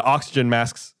 the oxygen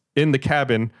masks in the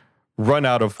cabin run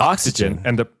out of oxygen.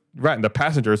 And the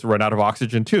passengers run out of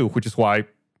oxygen too, which is why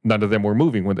none of them were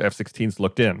moving when the F-16s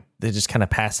looked in. They just kind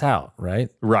of pass out, right?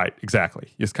 Right, exactly.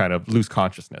 You just kind of lose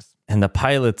consciousness. And the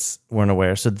pilots weren't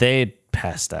aware, so they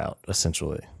passed out,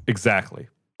 essentially. Exactly.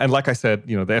 And like I said,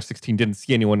 the F-16 didn't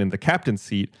see anyone in the captain's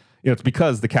seat. It's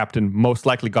because the captain most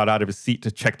likely got out of his seat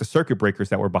to check the circuit breakers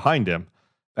that were behind him.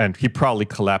 And he probably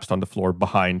collapsed on the floor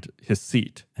behind his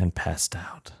seat. And passed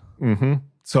out. Mm-hmm.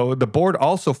 So the board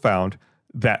also found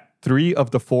that 3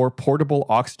 of the 4 portable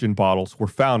oxygen bottles were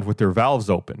found with their valves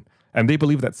open. And they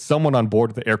believe that someone on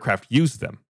board the aircraft used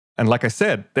them. And like I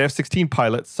said, the F-16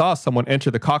 pilot saw someone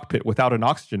enter the cockpit without an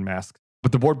oxygen mask.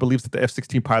 But the board believes that the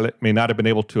F-16 pilot may not have been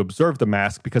able to observe the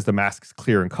mask because the mask is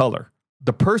clear in color.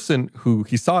 The person who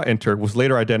he saw enter was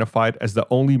later identified as the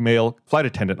only male flight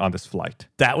attendant on this flight.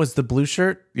 That was the blue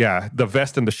shirt? Yeah, the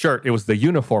vest and the shirt, it was the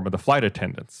uniform of the flight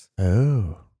attendants.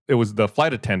 Oh. It was the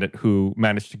flight attendant who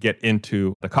managed to get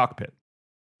into the cockpit.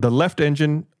 The left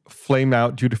engine flamed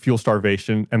out due to fuel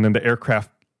starvation, and then the aircraft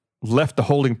left the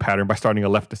holding pattern by starting a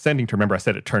left descending turn. Remember, I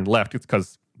said it turned left. It's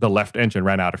because the left engine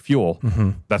ran out of fuel.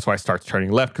 Mm-hmm. That's why it starts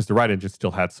turning left, because the right engine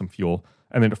still had some fuel.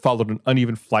 And then it followed an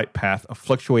uneven flight path of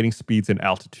fluctuating speeds and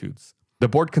altitudes. The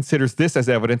board considers this as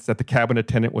evidence that the cabin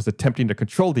attendant was attempting to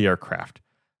control the aircraft.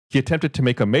 He attempted to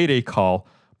make a mayday call,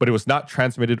 but it was not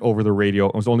transmitted over the radio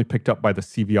and was only picked up by the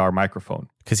CVR microphone.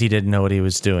 Because he didn't know what he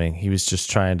was doing. He was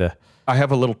just trying to... I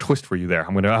have a little twist for you there.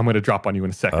 I'm gonna drop on you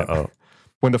in a second. Uh-oh.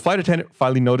 When the flight attendant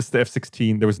finally noticed the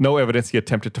F-16, there was no evidence he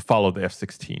attempted to follow the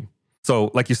F-16. So,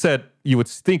 like you said, you would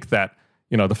think that,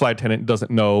 the flight attendant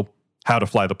doesn't know how to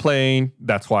fly the plane.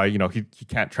 That's why, he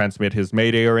can't transmit his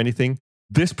mayday or anything.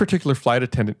 This particular flight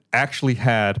attendant actually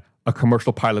had a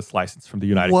commercial pilot's license from the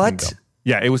United Kingdom.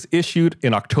 Yeah, it was issued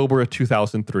in October of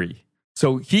 2003.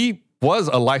 So he was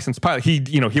a licensed pilot.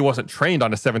 He wasn't trained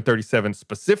on a 737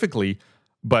 specifically,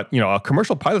 but, a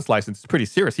commercial pilot's license is pretty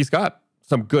serious. He's got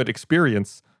some good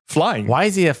experience flying. Why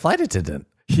is he a flight attendant?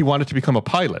 He wanted to become a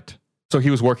pilot. So he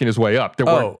was working his way up.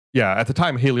 At the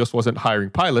time, Helios wasn't hiring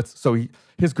pilots. So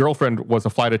his girlfriend was a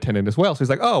flight attendant as well. So he's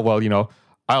like, oh, well,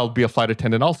 I'll be a flight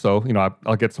attendant also.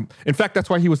 I'll get some. In fact, that's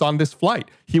why he was on this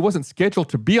flight. He wasn't scheduled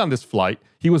to be on this flight.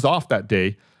 He was off that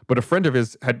day. But a friend of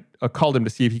his had called him to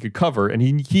see if he could cover. And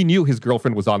he knew his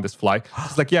girlfriend was on this flight.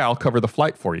 He's like, yeah, I'll cover the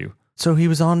flight for you. So he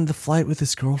was on the flight with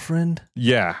his girlfriend?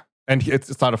 Yeah. And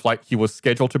it's not a flight he was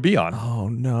scheduled to be on. Oh,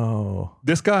 no.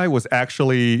 This guy was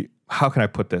actually, how can I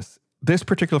put this? This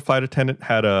particular flight attendant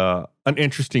had an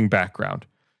interesting background.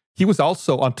 He was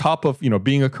also, on top of,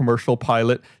 being a commercial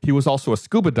pilot, he was also a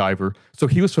scuba diver. So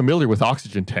he was familiar with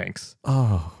oxygen tanks.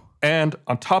 Oh. And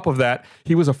on top of that,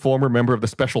 he was a former member of the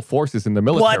special forces in the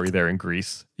military there in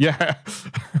Greece. Yeah.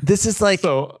 This is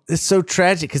it's so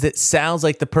tragic because it sounds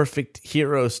like the perfect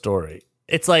hero story.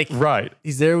 It's like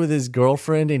he's there with his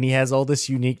girlfriend and he has all this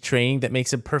unique training that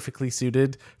makes him perfectly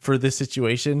suited for this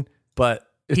situation, but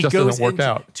it he just goes doesn't work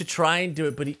out to try and do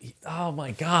it. But oh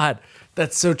my God,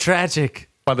 that's so tragic.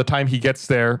 By the time he gets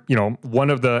there, one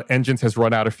of the engines has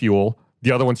run out of fuel.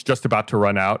 The other one's just about to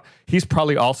run out. He's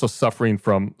probably also suffering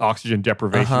from oxygen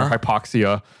deprivation or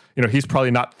hypoxia. He's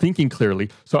probably not thinking clearly.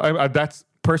 So that's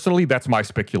my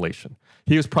speculation.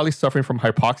 He was probably suffering from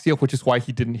hypoxia, which is why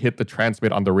he didn't hit the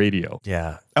transmit on the radio.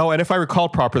 Yeah. Oh, and if I recall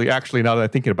properly, actually, now that I'm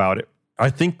thinking about it,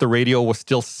 I think the radio was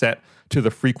still set to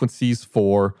the frequencies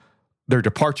for their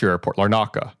departure airport,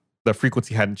 Larnaca. The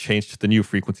frequency hadn't changed to the new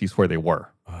frequencies where they were.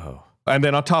 Oh. And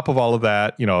then on top of all of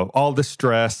that, all the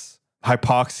stress,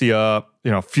 hypoxia,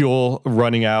 fuel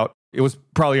running out, it was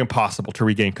probably impossible to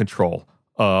regain control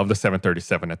of the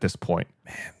 737 at this point.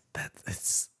 Man,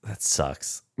 that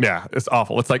sucks. Yeah, it's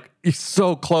awful. It's like, he's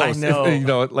so close. I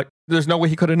know. There's no way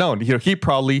he could have known. He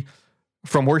probably,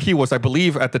 from where he was, I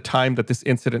believe at the time that this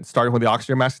incident started when the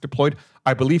oxygen mask deployed,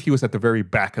 I believe he was at the very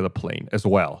back of the plane as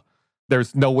well.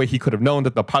 There's no way he could have known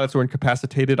that the pilots were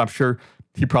incapacitated. I'm sure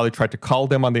he probably tried to call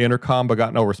them on the intercom, but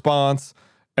got no response.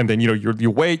 And then,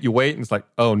 you wait, and it's like,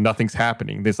 oh, nothing's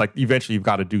happening. It's like, eventually you've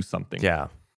got to do something. Yeah.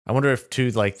 I wonder if,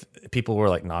 too, people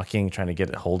were, knocking, trying to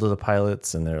get a hold of the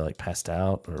pilots, and they're, passed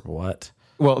out, or what?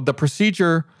 Well, the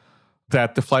procedure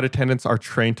that the flight attendants are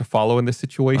trained to follow in this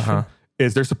situation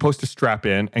is they're supposed to strap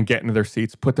in and get into their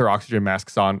seats, put their oxygen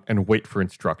masks on, and wait for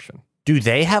instruction. Do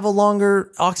they have a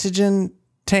longer oxygen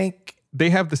tank? They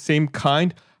have the same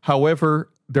kind. However,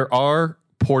 there are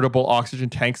portable oxygen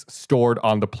tanks stored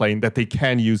on the plane that they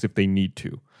can use if they need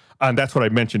to. And that's what I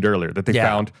mentioned earlier, that they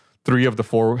found 3 of the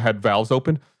 4 had valves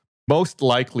open. Most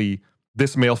likely,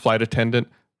 this male flight attendant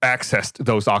accessed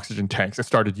those oxygen tanks and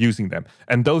started using them.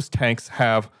 And those tanks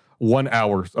have 1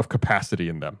 hour of capacity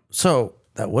in them. So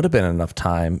that would have been enough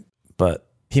time, but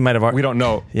he might have... We don't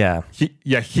know. Yeah.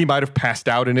 He might have passed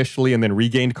out initially and then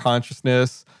regained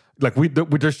consciousness.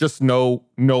 There's just no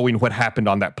knowing what happened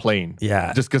on that plane.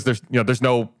 Yeah. Just because there's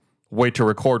no way to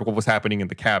record what was happening in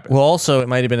the cabin. Well, also, it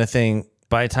might have been a thing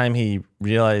by the time he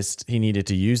realized he needed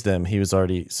to use them, he was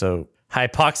already so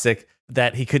hypoxic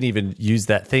that he couldn't even use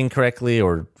that thing correctly,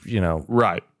 or,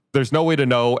 Right. There's no way to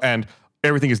know, and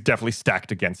everything is definitely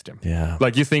stacked against him. Yeah.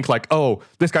 Like, you think like, oh,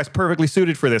 this guy's perfectly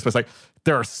suited for this, but it's like,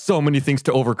 there are so many things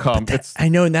to overcome. I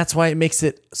know, and that's why it makes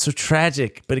it so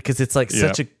tragic, but because it's like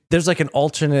there's like an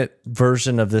alternate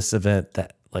version of this event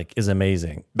that like is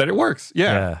amazing. That it works.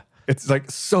 Yeah. It's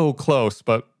like so close,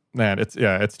 but man,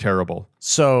 it's terrible.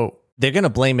 So they're going to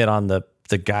blame it on the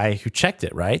guy who checked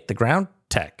it, right? The ground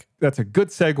tech. That's a good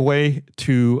segue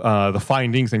to the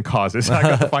findings and causes. I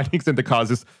got the findings and the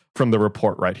causes from the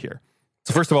report right here.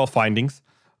 So first of all, findings.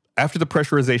 After the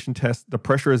pressurization test, the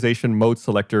pressurization mode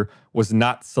selector was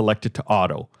not selected to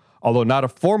auto. Although not a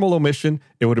formal omission,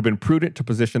 it would have been prudent to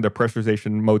position the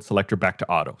pressurization mode selector back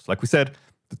to auto. So like we said,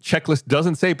 the checklist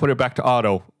doesn't say put it back to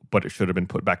auto, but it should have been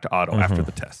put back to auto after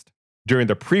the test. During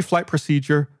the pre-flight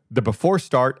procedure, the before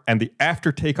start, and the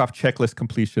after takeoff checklist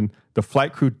completion, the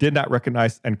flight crew did not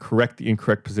recognize and correct the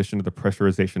incorrect position of the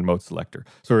pressurization mode selector.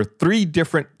 So there are 3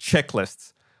 different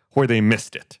checklists where they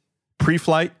missed it.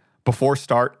 Pre-flight, before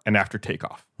start, and after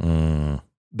takeoff.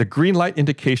 The green light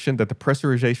indication that the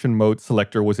pressurization mode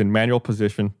selector was in manual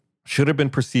position should have been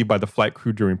perceived by the flight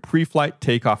crew during pre-flight,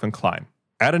 takeoff, and climb.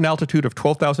 At an altitude of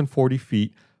 12,040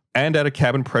 feet and at a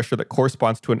cabin pressure that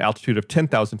corresponds to an altitude of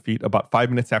 10,000 feet about 5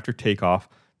 minutes after takeoff,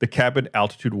 the cabin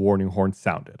altitude warning horn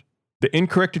sounded. The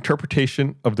incorrect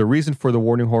interpretation of the reason for the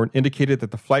warning horn indicated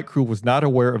that the flight crew was not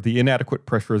aware of the inadequate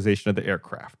pressurization of the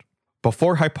aircraft.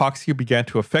 Before hypoxia began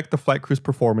to affect the flight crew's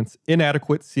performance,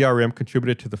 inadequate CRM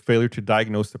contributed to the failure to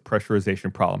diagnose the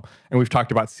pressurization problem. And we've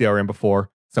talked about CRM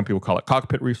before. Some people call it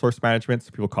cockpit resource management.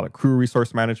 Some people call it crew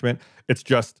resource management. It's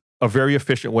just a very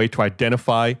efficient way to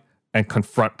identify and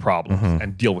confront problems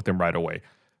and deal with them right away.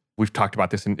 We've talked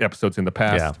about this in episodes in the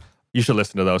past. Yeah. You should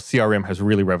listen to those. CRM has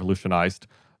really revolutionized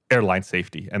airline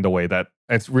safety and the way that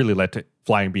it's really led to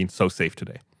flying being so safe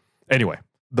today. Anyway,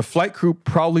 the flight crew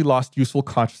probably lost useful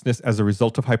consciousness as a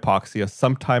result of hypoxia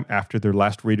sometime after their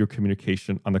last radio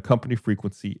communication on the company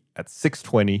frequency at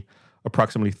 6:20,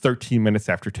 approximately 13 minutes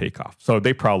after takeoff. So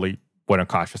they probably went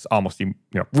unconscious almost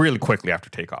really quickly after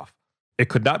takeoff. It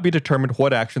could not be determined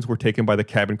what actions were taken by the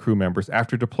cabin crew members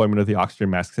after deployment of the oxygen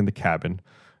masks in the cabin,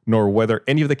 nor whether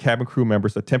any of the cabin crew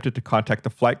members attempted to contact the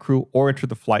flight crew or enter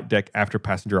the flight deck after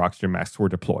passenger oxygen masks were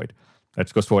deployed. That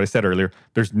just goes to what I said earlier.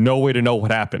 There's no way to know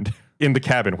what happened in the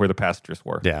cabin where the passengers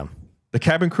were. Yeah. The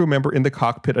cabin crew member in the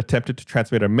cockpit attempted to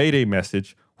transmit a Mayday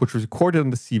message, which was recorded on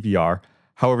the CVR.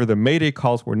 However, the Mayday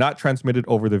calls were not transmitted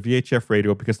over the VHF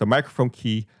radio because the microphone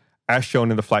key, as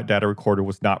shown in the flight data recorder,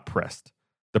 was not pressed.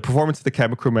 The performance of the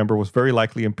cabin crew member was very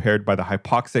likely impaired by the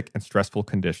hypoxic and stressful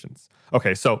conditions.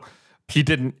 Okay, so he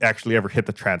didn't actually ever hit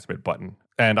the transmit button.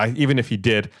 And even if he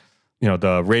did,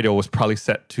 the radio was probably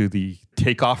set to the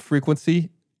takeoff frequency.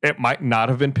 It might not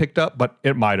have been picked up, but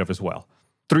it might have as well.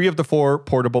 3 of the 4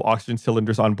 portable oxygen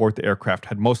cylinders on board the aircraft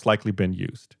had most likely been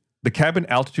used. The cabin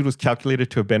altitude was calculated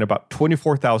to have been about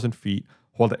 24,000 feet,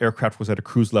 while the aircraft was at a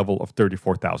cruise level of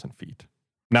 34,000 feet.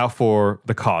 Now for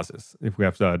the causes. If we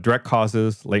have the direct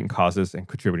causes, latent causes, and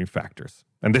contributing factors.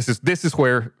 And this is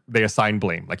where they assign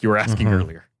blame, like you were asking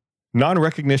earlier.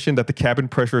 Non-recognition that the cabin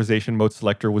pressurization mode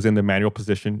selector was in the manual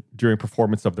position during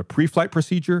performance of the pre-flight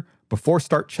procedure, before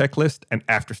start checklist, and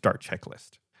after start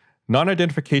checklist.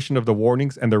 Non-identification of the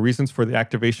warnings and the reasons for the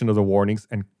activation of the warnings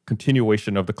and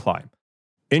continuation of the climb.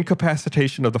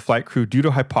 Incapacitation of the flight crew due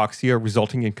to hypoxia,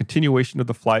 resulting in continuation of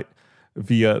the flight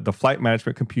via the flight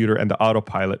management computer and the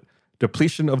autopilot,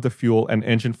 depletion of the fuel and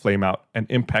engine flameout, and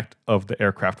impact of the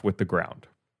aircraft with the ground.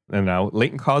 And now,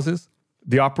 latent causes.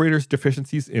 The operator's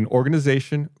deficiencies in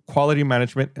organization, quality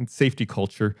management, and safety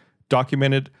culture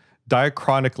documented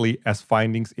diachronically as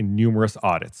findings in numerous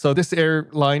audits. So this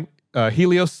airline,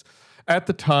 Helios, at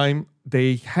the time,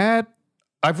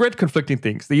 I've read conflicting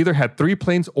things. They either had 3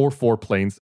 planes or 4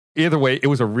 planes. Either way, it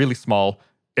was a really small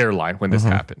airline when this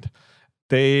happened.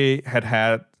 They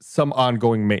had some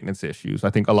ongoing maintenance issues.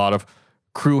 I think a lot of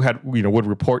crew would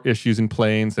report issues in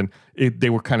planes, and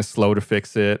they were kind of slow to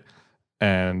fix it.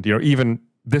 And even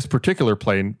this particular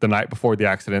plane, the night before the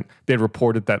accident, they had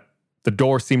reported that the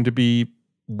door seemed to be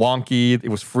wonky. It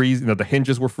was freezing. The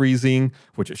hinges were freezing,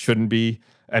 which it shouldn't be,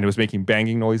 and it was making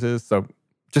banging noises. So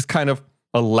just kind of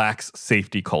a lax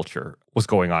safety culture was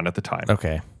going on at the time.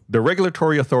 Okay. The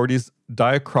regulatory authorities'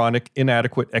 diachronic,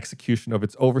 inadequate execution of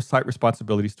its oversight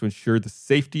responsibilities to ensure the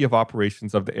safety of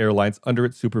operations of the airlines under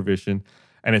its supervision,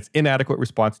 and its inadequate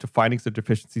response to findings of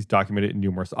deficiencies documented in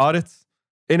numerous audits,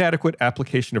 inadequate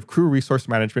application of crew resource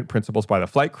management principles by the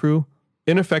flight crew,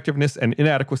 ineffectiveness and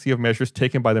inadequacy of measures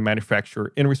taken by the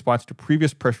manufacturer in response to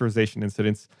previous pressurization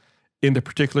incidents in the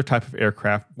particular type of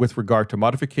aircraft with regard to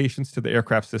modifications to the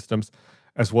aircraft systems,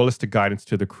 as well as to guidance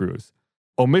to the crews.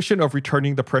 Omission of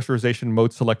returning the pressurization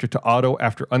mode selector to auto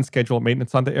after unscheduled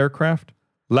maintenance on the aircraft.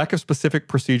 Lack of specific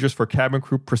procedures for cabin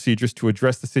crew procedures to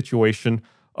address the situation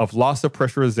of loss of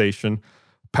pressurization,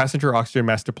 passenger oxygen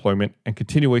mask deployment, and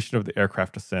continuation of the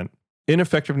aircraft ascent.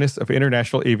 Ineffectiveness of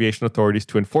international aviation authorities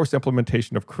to enforce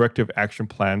implementation of corrective action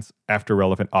plans after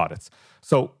relevant audits.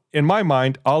 So, in my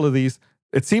mind, all of these,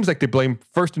 it seems like they blame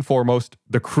first and foremost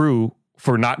the crew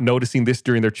for not noticing this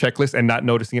during their checklist and not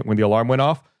noticing it when the alarm went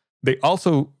off. They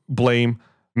also blame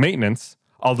maintenance,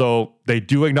 although they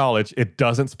do acknowledge it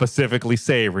doesn't specifically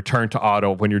say return to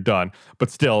auto when you're done.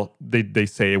 But still, they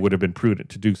say it would have been prudent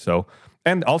to do so.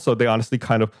 And also, they honestly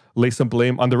kind of lay some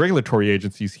blame on the regulatory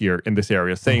agencies here in this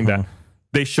area, saying that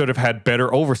they should have had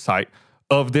better oversight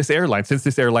of this airline. Since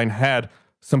this airline had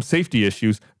some safety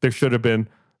issues, there should have been,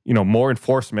 more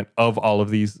enforcement of all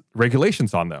of these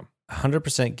regulations on them.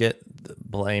 100% get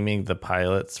blaming the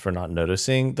pilots for not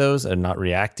noticing those and not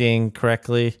reacting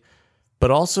correctly,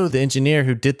 but also the engineer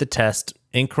who did the test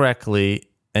incorrectly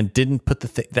and didn't put the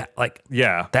thing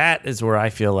that is where I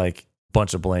feel like a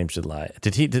bunch of blame should lie.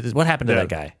 What happened to that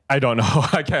guy? I don't know.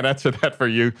 I can't answer that for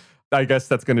you. I guess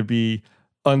that's going to be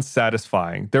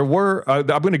unsatisfying. There were, I'm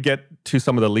going to get to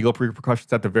some of the legal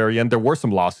repercussions at the very end. There were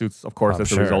some lawsuits, of course,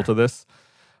 as a result of this,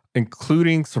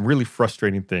 including some really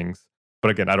frustrating things. But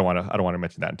again, I don't want to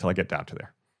mention that until I get down to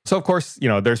there. So, of course,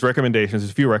 there's recommendations.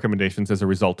 There's a few recommendations as a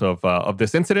result of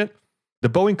this incident. The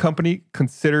Boeing company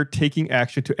considered taking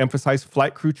action to emphasize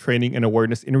flight crew training and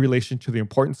awareness in relation to the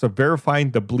importance of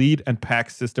verifying the bleed and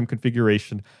pack system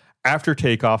configuration after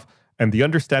takeoff and the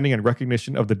understanding and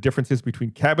recognition of the differences between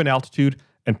cabin altitude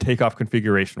and takeoff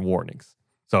configuration warnings.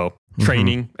 So,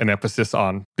 training and emphasis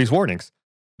on these warnings.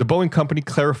 The Boeing company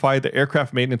clarified the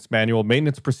aircraft maintenance manual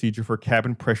maintenance procedure for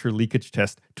cabin pressure leakage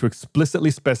test to explicitly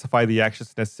specify the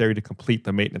actions necessary to complete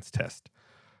the maintenance test.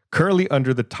 Currently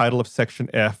under the title of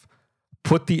Section F,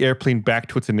 put the airplane back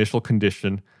to its initial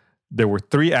condition, there were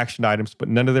 3 action items, but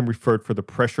none of them referred for the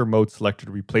pressure mode selector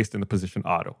to be placed in the position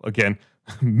auto. Again,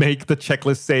 make the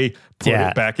checklist say, put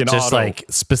it back in auto. Just like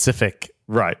specific.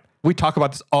 Right. We talk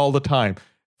about this all the time.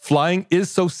 Flying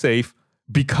is so safe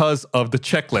because of the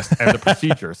checklist and the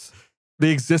procedures.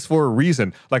 They exist for a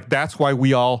reason. Like, that's why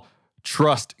we all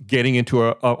trust getting into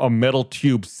a metal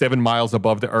tube 7 miles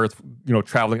above the earth,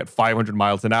 traveling at 500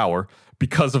 miles an hour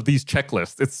because of these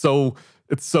checklists.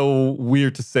 It's so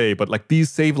weird to say, but like, these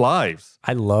save lives.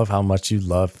 I love how much you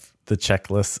love the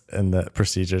checklists and the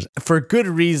procedures for good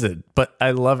reason, but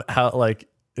I love how I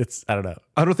don't know.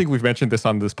 I don't think we've mentioned this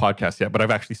on this podcast yet, but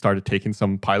I've actually started taking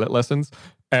some pilot lessons.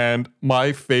 And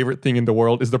my favorite thing in the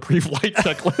world is the pre-flight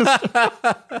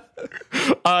checklist.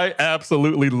 I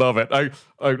absolutely love it. I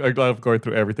love going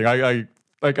through everything. I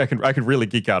can really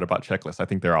geek out about checklists. I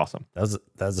think they're awesome. That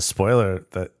was a spoiler.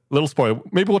 Little spoiler.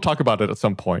 Maybe we'll talk about it at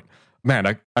some point.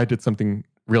 Man, I did something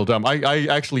real dumb. I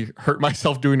actually hurt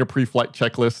myself doing a pre-flight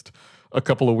checklist a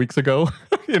couple of weeks ago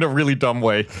in a really dumb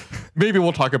way. Maybe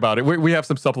we'll talk about it. We have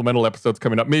some supplemental episodes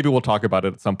coming up. Maybe we'll talk about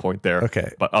it at some point there.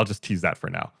 Okay. But I'll just tease that for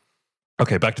now.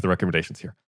 Okay, back to the recommendations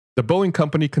here. The Boeing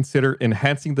company considered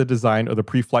enhancing the design of the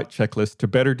pre-flight checklist to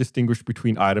better distinguish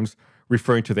between items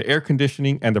referring to the air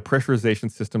conditioning and the pressurization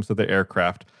systems of the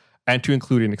aircraft, and to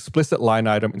include an explicit line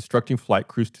item instructing flight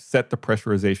crews to set the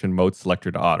pressurization mode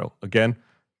selector to auto. Again,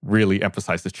 really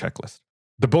emphasize this checklist.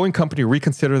 The Boeing company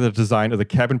reconsidered the design of the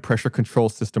cabin pressure control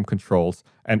system controls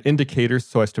and indicators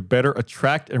so as to better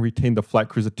attract and retain the flight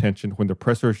crew's attention when the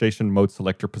pressurization mode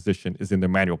selector position is in the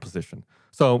manual position.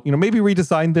 So, maybe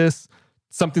redesign this,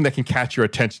 something that can catch your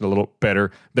attention a little better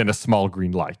than a small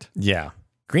green light. Yeah.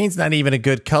 Green's not even a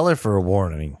good color for a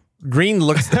warning. Green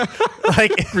looks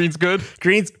like... Green's good?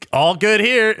 Green's all good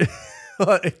here.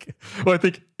 Well, I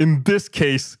think in this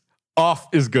case, off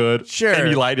is good. Sure.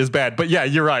 Any light is bad. But yeah,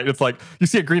 you're right. It's like, you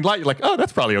see a green light, you're like, oh,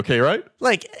 that's probably okay, right?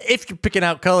 Like, if you're picking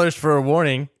out colors for a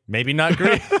warning, maybe not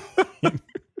green.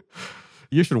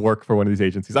 You should work for one of these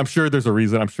agencies. I'm sure there's a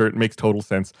reason. I'm sure it makes total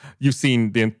sense. You've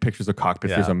seen the pictures of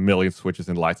cockpits. Yeah. There's a million switches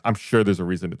and lights. I'm sure there's a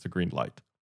reason it's a green light.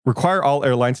 Require all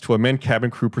airlines to amend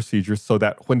cabin crew procedures so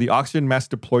that when the oxygen mask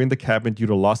deploy in the cabin due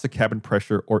to loss of cabin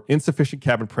pressure or insufficient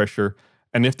cabin pressure,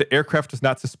 and if the aircraft does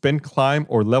not suspend climb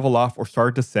or level off or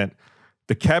start descent,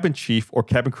 the cabin chief or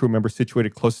cabin crew member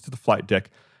situated closest to the flight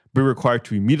deck be required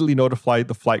to immediately notify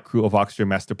the flight crew of oxygen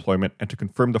mask deployment and to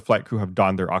confirm the flight crew have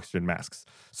donned their oxygen masks.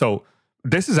 So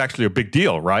this is actually a big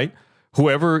deal, right?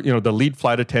 Whoever, the lead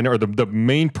flight attendant or the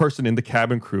main person in the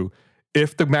cabin crew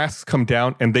If the masks come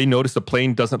down and they notice the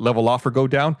plane doesn't level off or go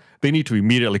down, they need to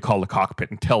immediately call the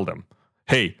cockpit and tell them,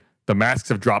 hey, the masks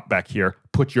have dropped back here.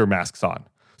 Put your masks on.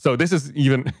 So this is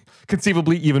even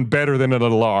conceivably even better than an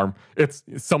alarm. It's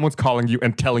someone's calling you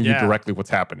and telling you directly what's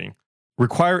happening.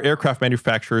 Require aircraft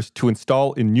manufacturers to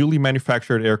install in newly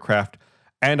manufactured aircraft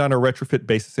and on a retrofit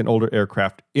basis in older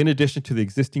aircraft, in addition to the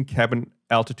existing cabin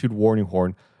altitude warning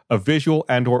horn, a visual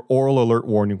and or oral alert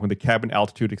warning when the cabin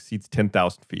altitude exceeds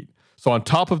 10,000 feet. So on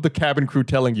top of the cabin crew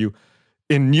telling you,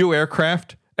 in new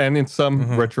aircraft and in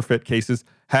some retrofit cases,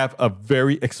 have a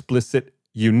very explicit,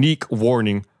 unique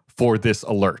warning for this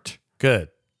alert. Good.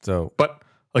 So, but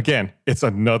again, it's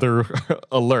another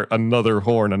alert, another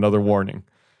horn, another warning.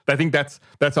 I think that's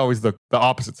always the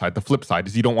opposite side. The flip side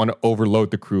is you don't want to overload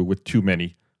the crew with too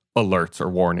many alerts or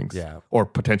warnings or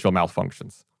potential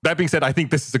malfunctions. That being said, I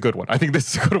think this is a good one. I think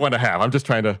this is a good one to have. I'm just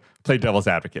trying to play devil's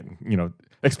advocate and,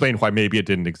 explain why maybe it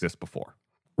didn't exist before.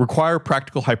 Require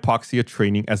practical hypoxia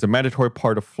training as a mandatory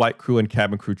part of flight crew and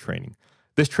cabin crew training.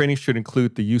 This training should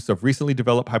include the use of recently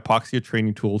developed hypoxia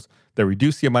training tools that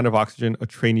reduce the amount of oxygen a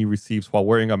trainee receives while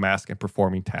wearing a mask and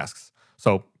performing tasks.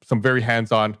 So some very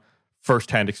hands-on,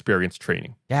 first-hand experience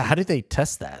training. Yeah, how do they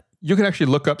test that? You can actually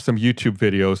look up some YouTube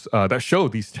videos that show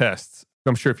these tests.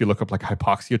 I'm sure if you look up like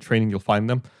hypoxia training, you'll find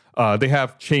them. They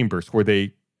have chambers where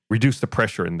they reduce the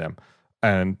pressure in them.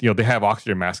 And, they have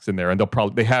oxygen masks in there, and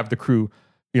they have the crew,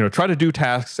 try to do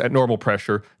tasks at normal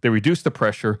pressure. They reduce the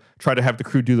pressure, try to have the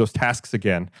crew do those tasks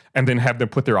again, and then have them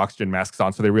put their oxygen masks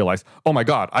on so they realize, oh my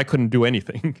God, I couldn't do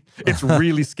anything. It's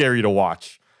really scary to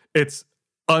watch. It's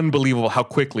unbelievable how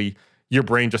quickly your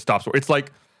brain just stops. It's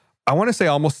like, I want to say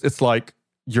almost it's like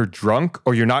you're drunk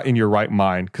or you're not in your right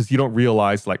mind because you don't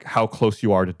realize like how close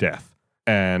you are to death.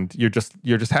 And you're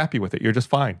just happy with it. You're just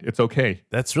fine. It's okay.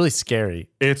 That's really scary.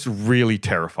 It's really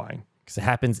terrifying. Because it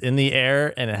happens in the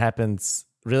air and it happens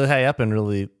really high up and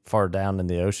really far down in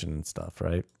the ocean and stuff,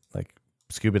 right? Like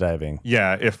scuba diving.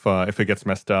 Yeah, if it gets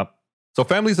messed up. So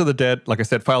Families of the Dead, like I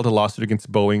said, filed a lawsuit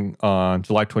against Boeing on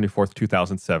July 24th,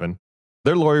 2007.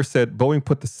 Their lawyer said Boeing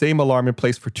put the same alarm in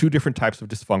place for two different types of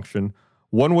dysfunction.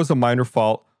 One was a minor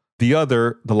fault. The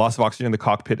other, the loss of oxygen in the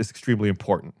cockpit, is extremely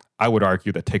important. I would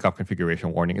argue that takeoff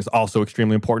configuration warning is also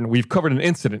extremely important. We've covered an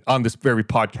incident on this very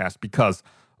podcast because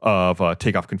of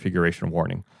takeoff configuration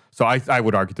warning. So I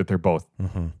would argue that they're both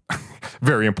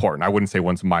very important. I wouldn't say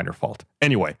one's a minor fault.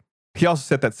 Anyway, he also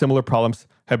said that similar problems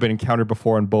have been encountered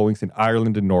before on Boeings in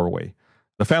Ireland and Norway.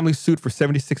 The family sued for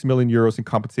 76 million euros in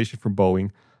compensation from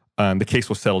Boeing, and the case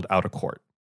was settled out of court.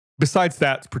 Besides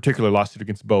that particular lawsuit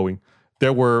against Boeing,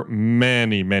 there were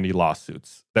many, many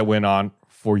lawsuits that went on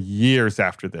for years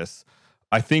after this.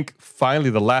 I think finally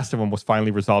the last of them was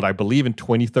finally resolved, I believe, in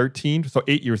 2013, so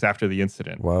 8 years after the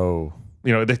incident. Whoa.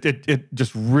 It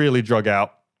just really drug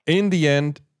out. In the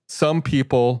end, some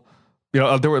people, there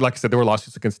were, like I said, there were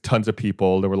lawsuits against tons of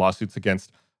people. There were lawsuits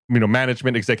against,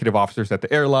 management, executive officers at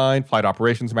the airline, flight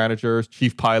operations managers,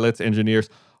 chief pilots, engineers.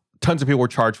 Tons of people were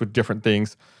charged with different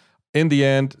things. In the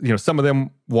end, some of them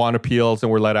won appeals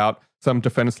and were let out. Some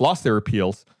defendants lost their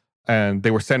appeals and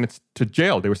they were sentenced to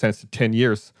jail. They were sentenced to 10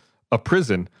 years of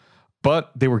prison,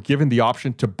 but they were given the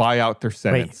option to buy out their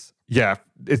sentence. Wait. Yeah.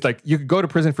 It's like you could go to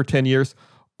prison for 10 years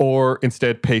or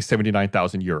instead pay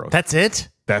 79,000 euros. That's it?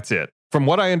 That's it. From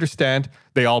what I understand,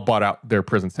 they all bought out their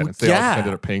prison sentence. They all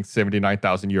ended up paying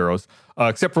 79,000 euros,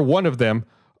 except for one of them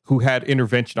who had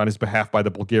intervention on his behalf by the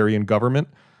Bulgarian government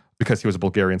because he was a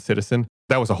Bulgarian citizen.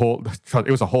 It was a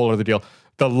whole other deal.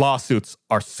 The lawsuits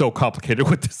are so complicated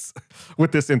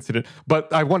with this incident,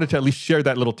 but I wanted to at least share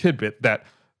that little tidbit that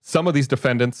some of these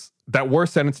defendants that were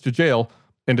sentenced to jail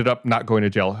ended up not going to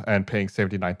jail and paying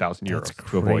 79,000 euros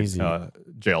to avoid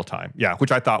jail time. Yeah,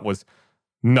 which I thought was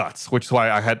nuts, which is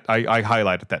why I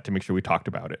highlighted that to make sure we talked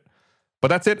about it. But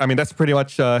that's it. I mean, that's pretty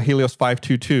much Helios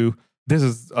 522. This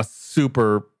is a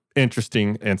super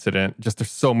interesting incident. Just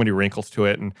there's so many wrinkles to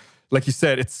it, and like you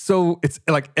said, it's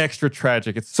like extra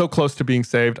tragic. It's so close to being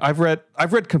saved. I've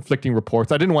read conflicting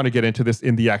reports. I didn't want to get into this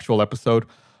in the actual episode.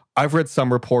 I've read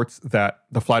some reports that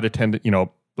the flight attendant,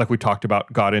 like we talked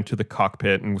about, got into the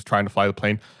cockpit and was trying to fly the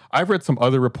plane. I've read some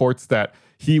other reports that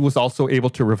he was also able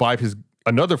to revive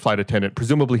another flight attendant,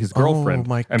 presumably his girlfriend,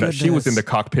 and that she was in the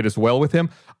cockpit as well with him.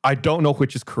 I don't know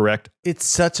which is correct. It's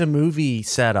such a movie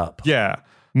setup. Yeah.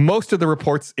 Most of the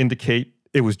reports indicate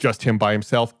it was just him by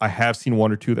himself. I have seen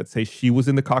one or two that say she was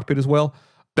in the cockpit as well.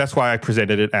 That's why I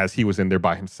presented it as he was in there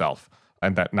by himself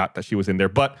and not that she was in there.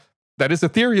 But that is a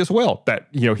theory as well, that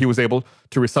he was able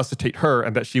to resuscitate her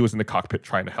and that she was in the cockpit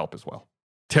trying to help as well.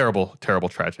 Terrible, terrible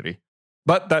tragedy.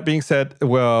 But that being said,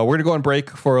 well, we're going to go on break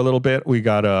for a little bit. We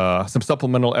got some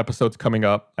supplemental episodes coming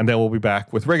up, and then we'll be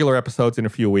back with regular episodes in a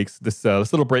few weeks. This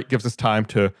little break gives us time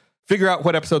to figure out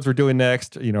what episodes we're doing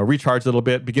next, recharge a little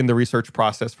bit, begin the research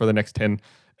process for the next 10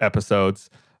 episodes.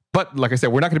 But like I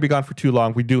said, we're not going to be gone for too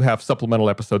long. We do have supplemental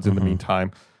episodes in the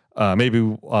meantime.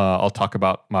 Maybe I'll talk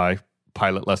about my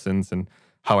pilot lessons and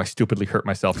how I stupidly hurt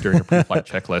myself during a pre-flight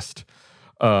checklist.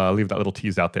 Leave that little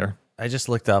tease out there. I just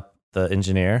looked up the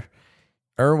engineer.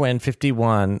 Irwin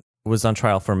 51 was on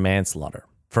trial for manslaughter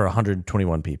for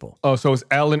 121 people. Oh, so is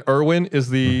Alan Irwin is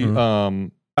the...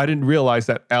 I didn't realize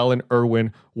that Alan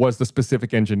Irwin was the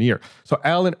specific engineer. So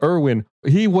Alan Irwin,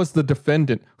 he was the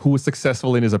defendant who was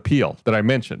successful in his appeal that I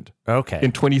mentioned. Okay.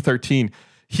 In 2013.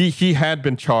 He had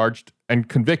been charged and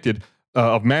convicted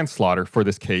of manslaughter for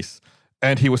this case.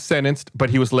 And he was sentenced, but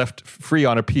he was left free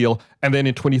on appeal. And then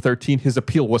in 2013, his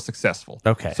appeal was successful.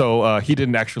 Okay. So he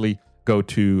didn't actually go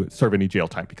to serve any jail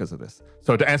time because of this.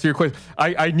 So to answer your question,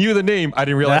 I knew the name. I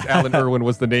didn't realize Alan Irwin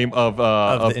was the name of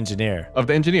the engineer. Of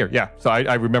the engineer, yeah. So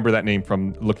I remember that name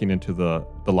from looking into the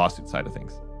lawsuit side of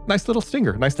things. Nice little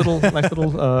stinger. Nice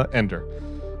little ender.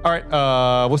 All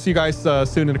right. We'll see you guys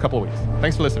soon in a couple of weeks.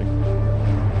 Thanks for listening.